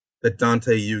that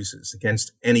Dante uses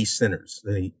against any sinners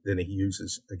than he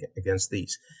uses against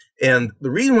these. And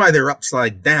the reason why they're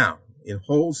upside down in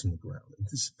holes in the ground,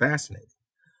 this is fascinating.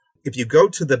 If you go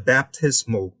to the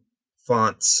baptismal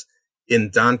fonts in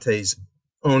Dante's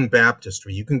own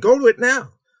baptistry. You can go to it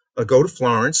now. Go to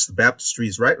Florence. The baptistry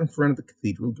is right in front of the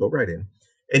cathedral. Go right in.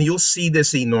 And you'll see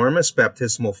this enormous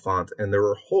baptismal font, and there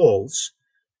are holes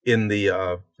in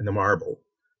the marble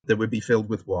that would be filled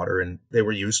with water, and they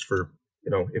were used for,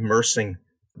 immersing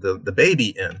the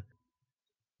baby in.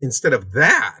 Instead of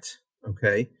that,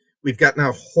 okay, we've got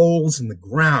now holes in the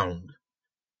ground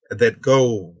that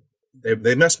go,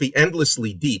 they must be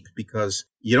endlessly deep because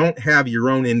you don't have your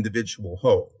own individual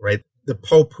hole, right? The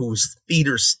Pope whose feet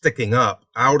are sticking up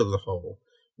out of the hole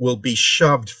will be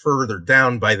shoved further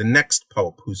down by the next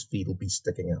Pope whose feet will be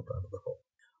sticking up out of the hole.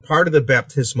 Part of the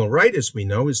baptismal rite, as we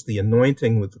know, is the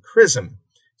anointing with the chrism.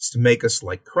 It's to make us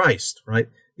like Christ, right?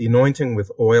 The anointing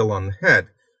with oil on the head.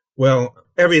 Well,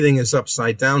 everything is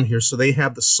upside down here, so they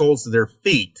have the soles of their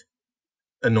feet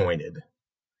anointed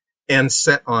and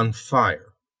set on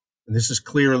fire. And this is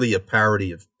clearly a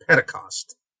parody of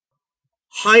Pentecost.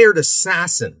 Hired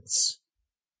assassins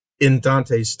in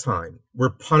Dante's time were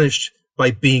punished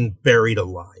by being buried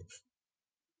alive.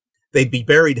 They'd be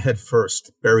buried head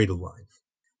first, buried alive.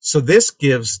 So this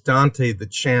gives Dante the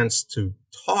chance to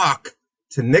talk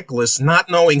to Nicholas, not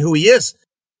knowing who he is.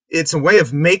 It's a way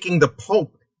of making the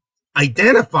Pope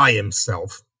identify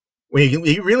himself when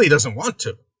he really doesn't want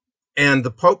to. And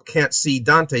the Pope can't see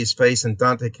Dante's face, and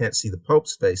Dante can't see the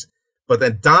Pope's face. But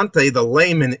then Dante, the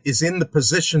layman, is in the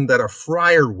position that a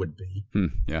friar would be,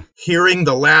 hearing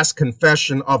the last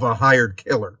confession of a hired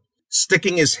killer,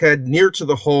 sticking his head near to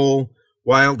the hole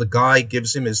while the guy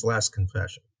gives him his last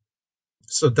confession.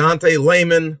 So Dante,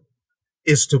 layman,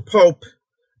 is to Pope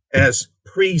as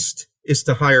priest is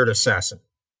to hired assassin.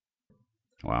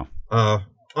 Wow.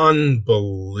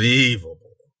 Unbelievable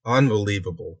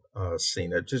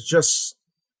scene. It's just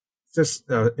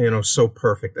so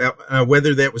perfect.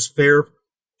 Whether that was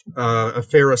a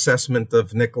fair assessment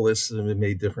of Nicholas, it may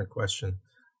be a different question.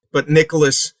 But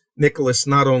Nicholas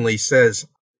not only says,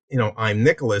 I'm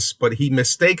Nicholas, but he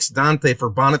mistakes Dante for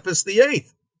Boniface VIII.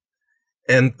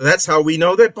 And that's how we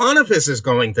know that Boniface is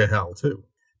going to hell too.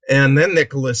 And then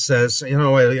Nicholas says,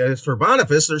 as for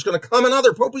Boniface, there's going to come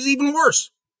another pope who's even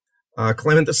worse,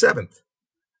 Clement VII.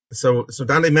 So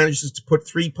Dante manages to put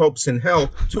 3 popes in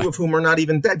hell, 2 of whom are not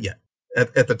even dead yet.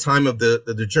 At the time of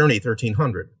the journey,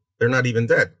 1300, they're not even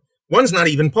dead. One's not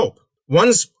even pope.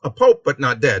 One's a pope but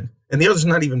not dead, and the other's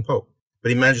not even pope.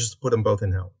 But he manages to put them both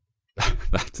in hell.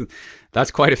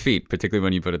 That's quite a feat, particularly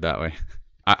when you put it that way.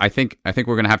 I think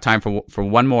we're going to have time for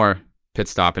one more pit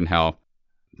stop in hell,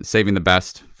 saving the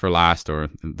best for last, or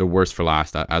the worst for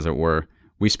last, as it were.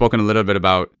 We've spoken a little bit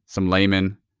about some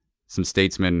laymen, some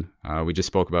statesmen. We just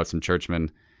spoke about some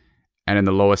churchmen. And in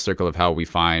the lowest circle of hell, we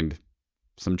find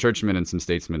some churchmen and some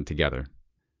statesmen together.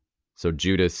 So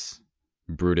Judas,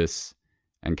 Brutus,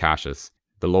 and Cassius,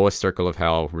 the lowest circle of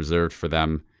hell reserved for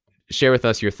them. Share with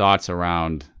us your thoughts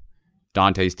around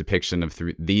Dante's depiction of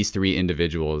these 3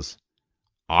 individuals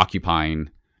occupying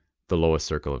the lowest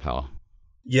circle of hell.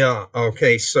 Yeah,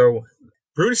 okay, so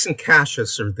Brutus and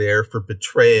Cassius are there for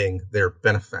betraying their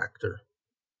benefactor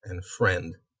and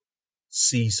friend,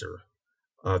 Caesar,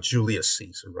 Julius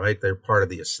Caesar, right? They're part of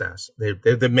the assassin. They're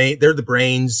the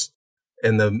brains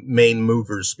and the main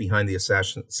movers behind the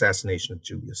assassination of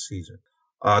Julius Caesar.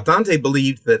 Dante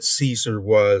believed that Caesar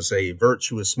was a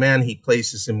virtuous man. He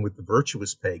places him with the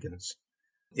virtuous pagans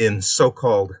in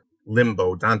so-called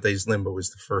limbo. Dante's limbo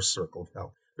is the first circle of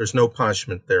hell. There's no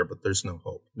punishment there, but there's no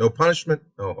hope. No punishment,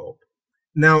 no hope.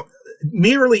 Now,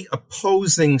 merely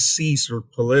opposing Caesar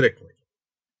politically,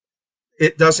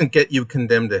 it doesn't get you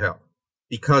condemned to hell.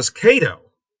 Because Cato,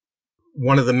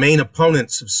 one of the main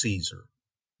opponents of Caesar,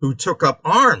 who took up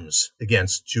arms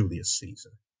against Julius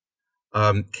Caesar,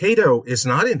 Cato is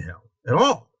not in hell at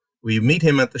all. We meet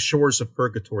him at the shores of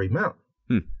Purgatory Mount.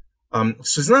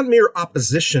 So it's not mere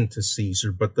opposition to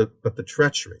Caesar, but the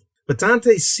treachery. But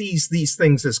Dante sees these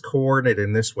things as coordinated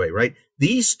in this way, right?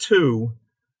 These two,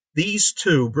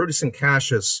 Brutus and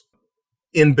Cassius,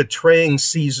 in betraying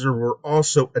Caesar, were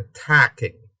also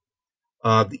attacking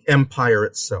the empire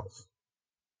itself.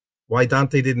 Why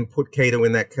Dante didn't put Cato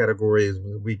in that category is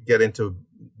we get into a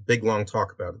big, long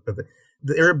talk about it. But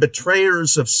they're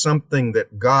betrayers of something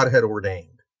that God had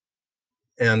ordained.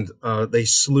 And they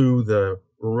slew the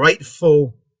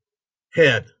rightful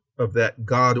head of that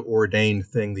God-ordained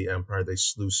thing, the empire. They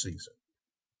slew Caesar.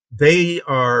 They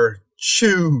are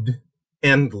chewed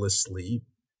endlessly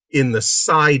in the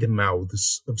side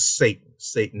mouths of Satan.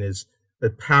 Satan is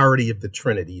the parody of the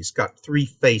Trinity. He's got 3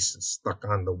 faces stuck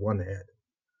on the one head.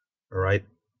 All right.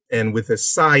 And with his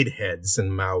side heads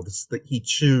and mouths that he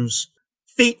chews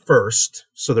feet first,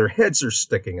 so their heads are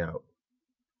sticking out.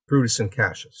 Brutus and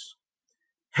Cassius.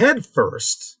 Head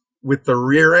first, with the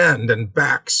rear end and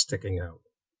back sticking out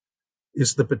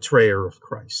is the betrayer of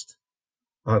Christ.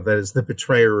 That is the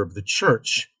betrayer of the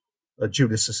church,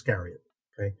 Judas Iscariot.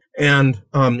 Okay, and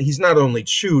he's not only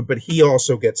chewed, but he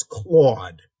also gets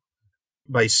clawed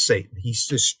by Satan. He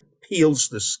just peels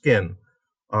the skin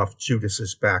off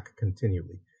Judas's back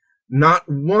continually. Not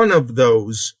one of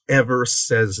those ever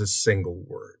says a single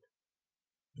word.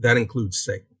 That includes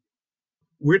Satan.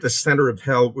 We're at the center of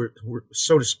hell. We're,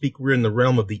 so to speak, we're in the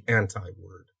realm of the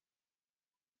anti-word.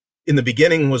 In the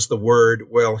beginning was the word.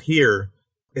 Well, here,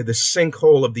 in the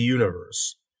sinkhole of the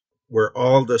universe, where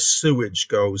all the sewage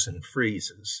goes and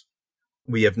freezes,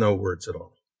 we have no words at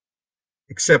all,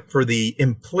 except for the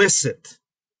implicit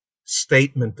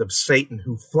statement of Satan,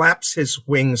 who flaps his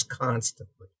wings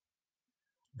constantly.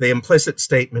 The implicit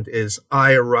statement is,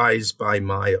 I arise by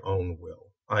my own will.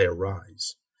 I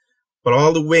arise. But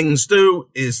all the wings do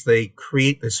is they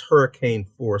create this hurricane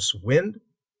force wind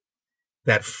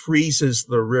that freezes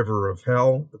the river of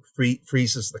hell,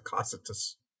 freezes the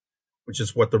Cocytus, which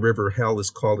is what the river hell is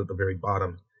called at the very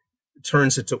bottom. It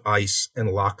turns it to ice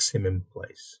and locks him in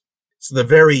place. So the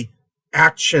very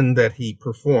action that he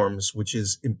performs, which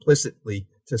is implicitly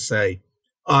to say,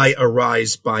 I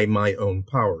arise by my own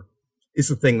power, is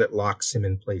the thing that locks him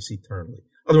in place eternally.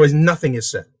 Otherwise, nothing is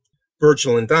said.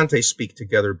 Virgil and Dante speak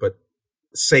together, but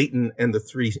Satan and the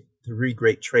three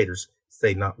great traitors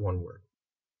say not one word.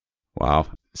 Wow.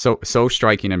 So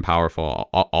striking and powerful,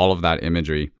 all of that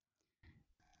imagery.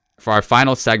 For our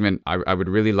final segment, I would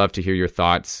really love to hear your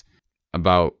thoughts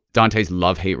about Dante's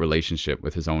love-hate relationship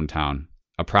with his own town.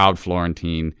 A proud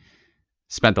Florentine,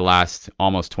 spent the last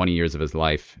almost 20 years of his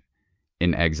life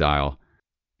in exile.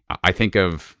 I think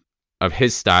of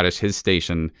his status, his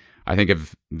station. I think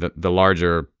of the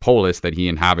larger polis that he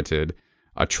inhabited,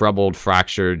 a troubled,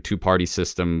 fractured two-party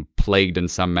system plagued in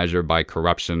some measure by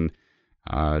corruption.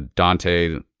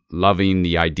 Dante loving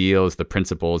the ideals, the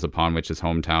principles upon which his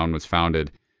hometown was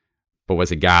founded, but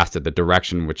was aghast at the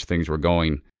direction which things were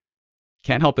going.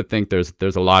 Can't help but think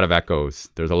there's a lot of echoes.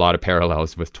 There's a lot of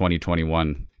parallels with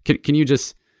 2021. Can you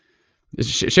just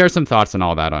share some thoughts on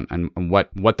all that, on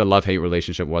what the love-hate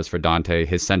relationship was for Dante,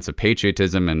 his sense of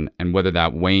patriotism, and whether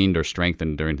that waned or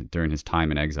strengthened during his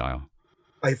time in exile?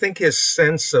 I think his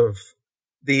sense of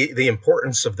the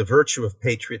importance of the virtue of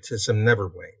patriotism never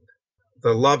waned.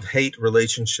 The love-hate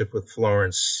relationship with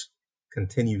Florence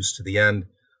continues to the end.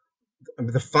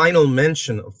 The final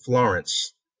mention of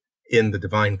Florence in the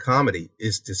Divine Comedy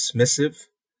is dismissive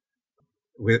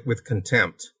with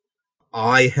contempt.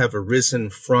 I have arisen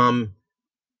from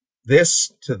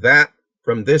this to that,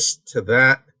 from this to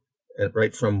that,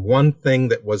 right? From one thing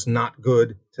that was not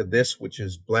good to this, which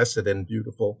is blessed and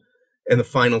beautiful. And the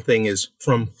final thing is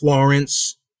from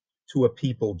Florence to a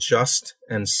people just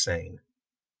and sane.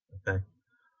 Okay.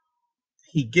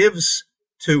 He gives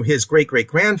to his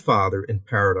great-great-grandfather in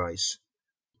paradise,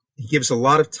 he gives a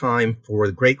lot of time for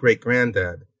the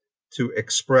great-great-granddad to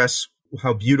express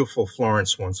how beautiful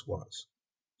Florence once was.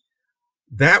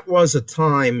 That was a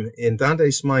time, in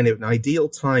Dante's mind, an ideal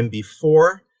time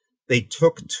before they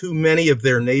took too many of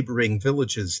their neighboring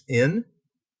villages in.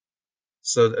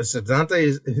 So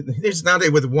Dante, there's Dante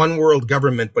with one world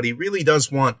government, but he really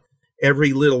does want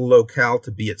every little locale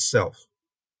to be itself.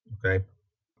 Okay.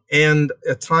 And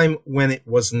a time when it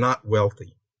was not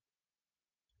wealthy.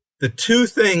 The two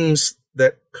things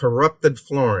that corrupted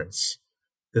Florence,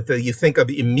 that you think of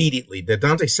immediately, that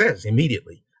Dante says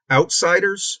immediately,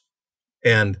 outsiders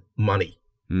and money.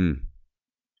 He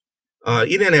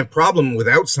didn't have a problem with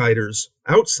outsiders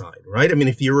outside, right? I mean,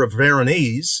 if you're a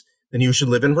Veronese, then you should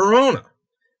live in Verona.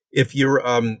 If you're,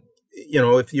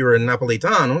 if you're a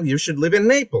Napolitano, you should live in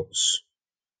Naples.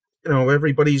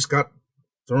 Everybody's got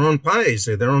their own paese,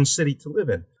 their own city to live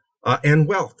in, and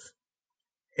wealth.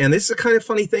 And this is a kind of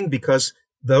funny thing because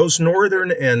those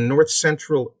northern and north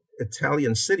central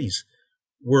Italian cities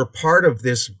were part of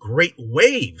this great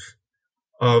wave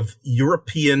of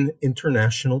European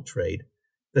international trade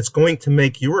that's going to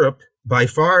make Europe by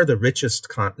far the richest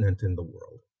continent in the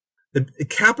world. The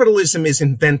capitalism is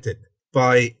invented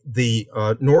by the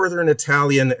northern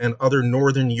Italian and other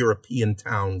northern European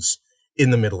towns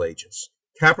in the Middle Ages.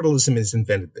 Capitalism is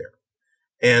invented there.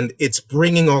 And it's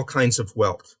bringing all kinds of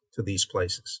wealth to these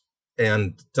places.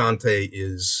 And Dante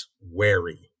is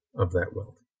wary of that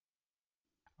wealth.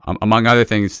 Among other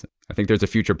things, I think there's a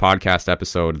future podcast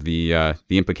episode, the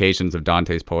implications of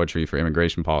Dante's poetry for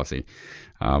immigration policy.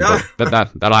 But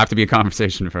that'll have to be a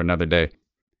conversation for another day.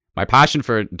 My passion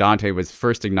for Dante was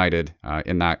first ignited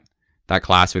in that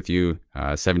class with you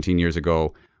 17 years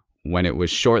ago, when it was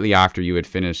shortly after you had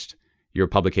finished your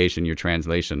publication, your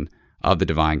translation of the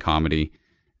Divine Comedy.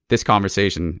 this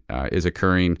conversation is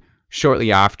occurring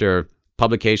shortly after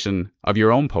publication of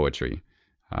your own poetry,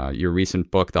 your recent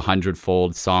book, The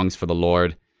Hundredfold Songs for the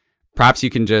Lord. Perhaps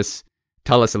you can just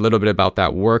tell us a little bit about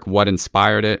that work, what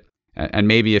inspired it, and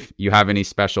maybe if you have any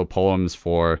special poems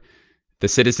for the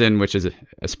citizen which is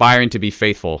aspiring to be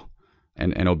faithful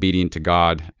and obedient to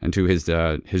God and to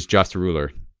his just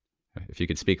ruler. If you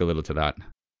could speak a little to that.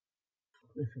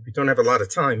 We don't have a lot of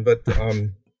time, but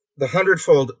the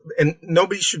hundredfold, and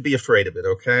nobody should be afraid of it,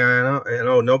 okay? I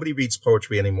know nobody reads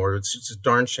poetry anymore. It's a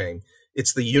darn shame.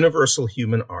 It's the universal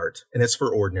human art, and it's for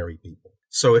ordinary people.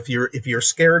 So if you're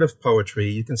scared of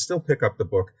poetry, you can still pick up the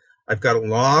book. I've got a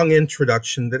long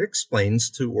introduction that explains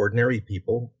to ordinary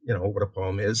people, what a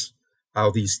poem is, how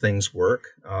these things work.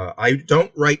 I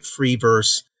don't write free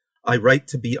verse. I write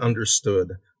to be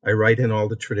understood. I write in all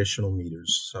the traditional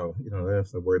meters. So, I don't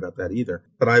have to worry about that either.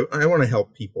 But I want to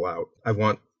help people out. I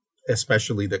want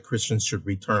especially that Christians should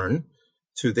return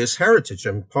to this heritage.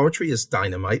 And poetry is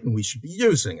dynamite, and we should be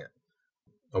using it.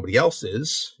 Nobody else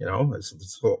is,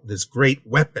 this great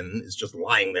weapon is just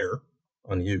lying there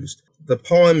unused. The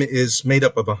poem is made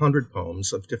up of 100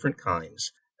 poems of different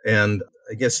kinds. And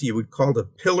I guess you would call the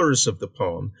pillars of the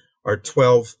poem are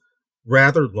 12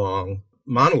 rather long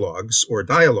monologues or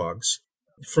dialogues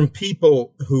from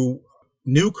people who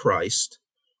knew Christ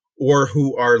or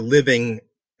who are living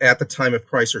at the time of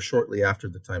Christ or shortly after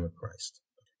the time of Christ.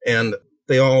 And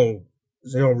they all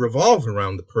revolve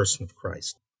around the person of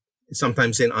Christ,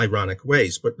 sometimes in ironic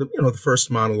ways. But, the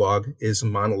first monologue is a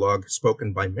monologue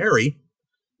spoken by Mary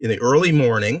in the early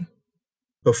morning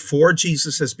before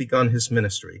Jesus has begun his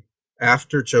ministry,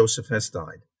 after Joseph has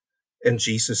died, and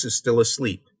Jesus is still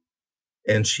asleep.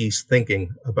 And she's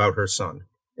thinking about her son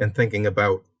and thinking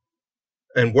about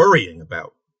and worrying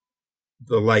about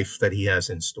the life that he has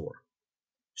in store.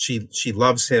 She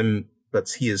loves him, but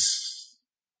he is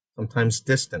sometimes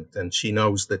distant, and she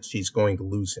knows that she's going to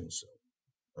lose him soon.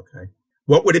 Okay.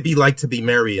 What would it be like to be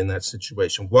Mary in that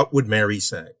situation? What would Mary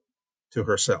say to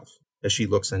herself as she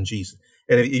looks on Jesus?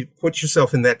 And if you put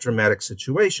yourself in that dramatic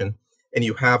situation and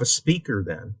you have a speaker,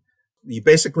 then you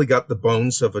basically got the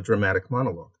bones of a dramatic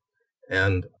monologue.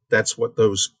 And that's what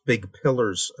those big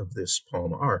pillars of this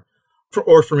poem are.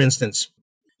 For instance,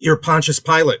 you're Pontius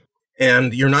Pilate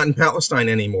and you're not in Palestine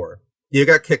anymore. You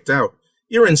got kicked out.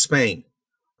 You're in Spain.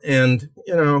 And,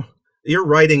 you're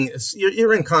writing,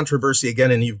 you're in controversy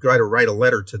again, and you've got to write a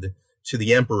letter to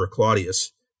the Emperor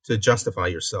Claudius to justify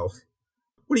yourself.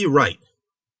 What do you write?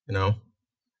 And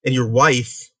your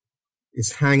wife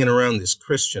is hanging around this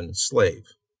Christian slave.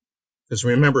 Because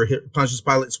remember, Pontius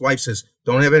Pilate's wife says,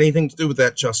 don't have anything to do with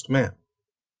that just man.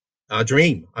 A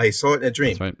dream. I saw it in a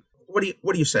dream. That's right.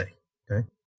 What do you say? Okay.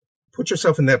 Put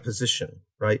yourself in that position,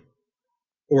 right?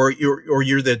 Or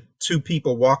you're the two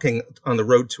people walking on the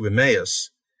road to Emmaus,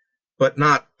 but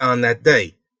not on that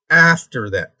day, after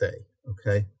that day,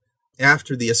 okay?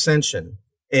 After the ascension.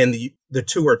 And the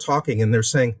two are talking and they're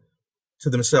saying to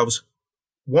themselves,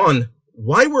 one,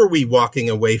 why were we walking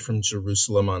away from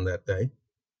Jerusalem on that day?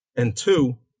 And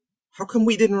two, how come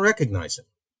we didn't recognize him,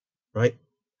 right?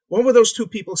 What would those two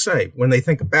people say when they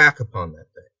think back upon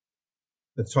that day?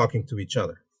 They're talking to each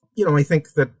other. I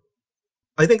think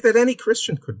that any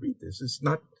Christian could read this. It's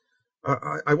not,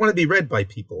 I want to be read by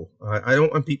people. I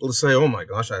don't want people to say, oh my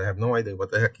gosh, I have no idea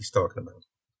what the heck he's talking about.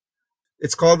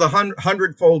 It's called the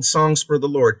Hundredfold Songs for the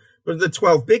Lord. There are the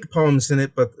 12 big poems in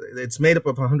it, but it's made up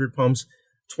of 100 poems.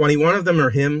 21 of them are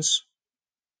hymns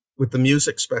with the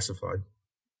music specified.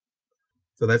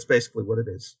 So that's basically what it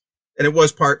is. And it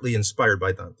was partly inspired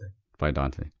by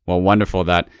Dante. Well, wonderful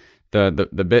that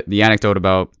the anecdote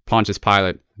about Pontius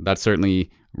Pilate, that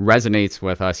certainly resonates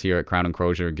with us here at Crown and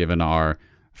Crozier, given our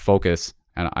focus.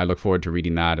 And I look forward to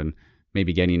reading that and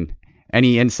maybe getting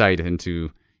any insight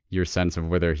into your sense of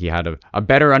whether he had a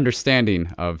better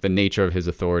understanding of the nature of his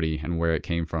authority and where it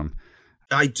came from.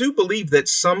 I do believe that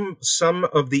some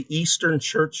of the Eastern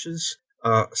churches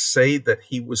say that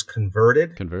he was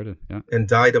converted, yeah, and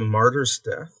died a martyr's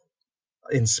death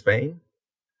in Spain.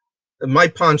 My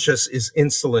Pontius is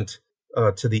insolent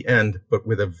to the end, but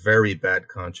with a very bad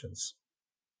conscience.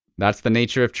 That's the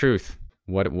nature of truth.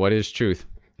 What is truth?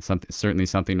 Certainly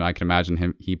something I can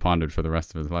imagine he pondered for the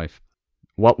rest of his life.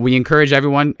 What we encourage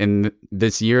everyone in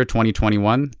this year,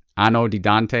 2021, Anno di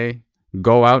Dante,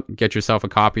 go out, get yourself a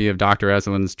copy of Dr.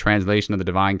 Eslin's translation of the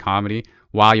Divine Comedy.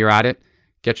 While you're at it,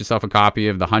 get yourself a copy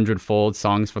of the Hundredfold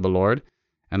Songs for the Lord,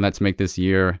 and let's make this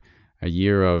year a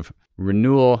year of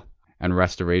renewal and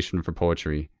restoration for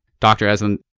poetry. Dr.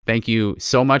 Eslin, thank you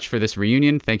so much for this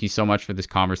reunion. Thank you so much for this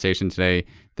conversation today.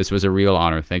 This was a real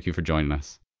honor. Thank you for joining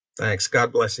us. Thanks.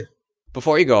 God bless you.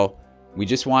 Before you go, we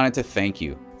just wanted to thank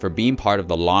you for being part of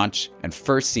the launch and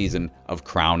first season of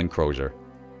Crown and Crozier,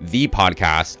 the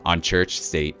podcast on church,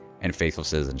 state, and faithful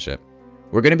citizenship.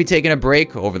 We're going to be taking a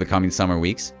break over the coming summer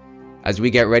weeks as we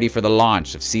get ready for the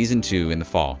launch of Season 2 in the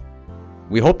fall.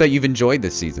 We hope that you've enjoyed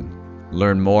this season,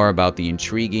 learned more about the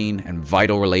intriguing and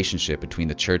vital relationship between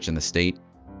the church and the state,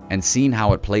 and seen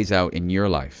how it plays out in your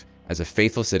life as a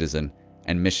faithful citizen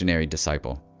and missionary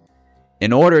disciple.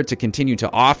 In order to continue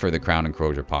to offer the Crown and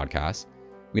Crozier podcast,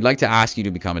 we'd like to ask you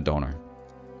to become a donor.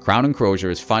 Crown and Crozier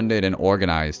is funded and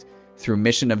organized through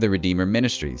Mission of the Redeemer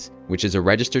Ministries, which is a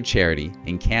registered charity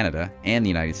in Canada and the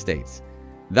United States.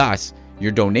 Thus,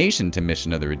 your donation to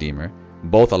Mission of the Redeemer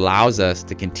both allows us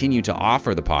to continue to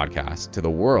offer the podcast to the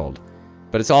world,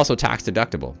 but it's also tax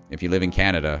deductible if you live in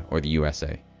Canada or the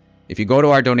USA. If you go to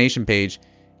our donation page,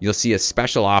 you'll see a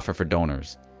special offer for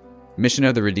donors. Mission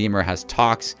of the Redeemer has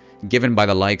talks given by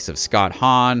the likes of Scott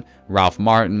Hahn, Ralph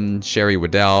Martin, Sherry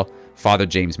Waddell, Father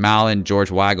James Mallon,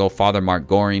 George Waggle, Father Mark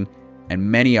Goring,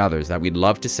 and many others that we'd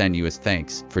love to send you as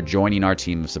thanks for joining our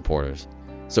team of supporters.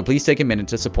 So please take a minute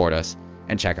to support us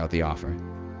and check out the offer.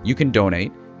 You can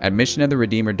donate at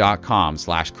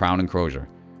missionoftheredeemer.com/crownandcrozier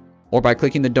or by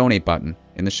clicking the donate button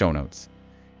in the show notes.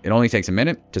 It only takes a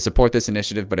minute to support this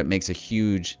initiative, but it makes a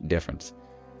huge difference.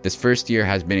 This first year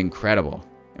has been incredible,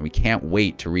 and we can't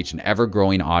wait to reach an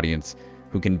ever-growing audience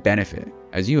who can benefit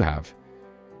as you have.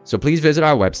 So please visit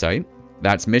our website.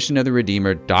 That's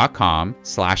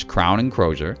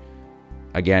missionoftheredeemer.com/crownandcrozier.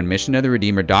 Again,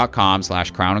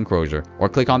 missionoftheredeemer.com/crownandcrozier, or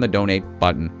click on the donate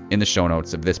button in the show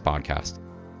notes of this podcast.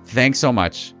 Thanks so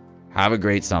much. Have a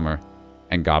great summer,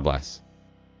 and God bless.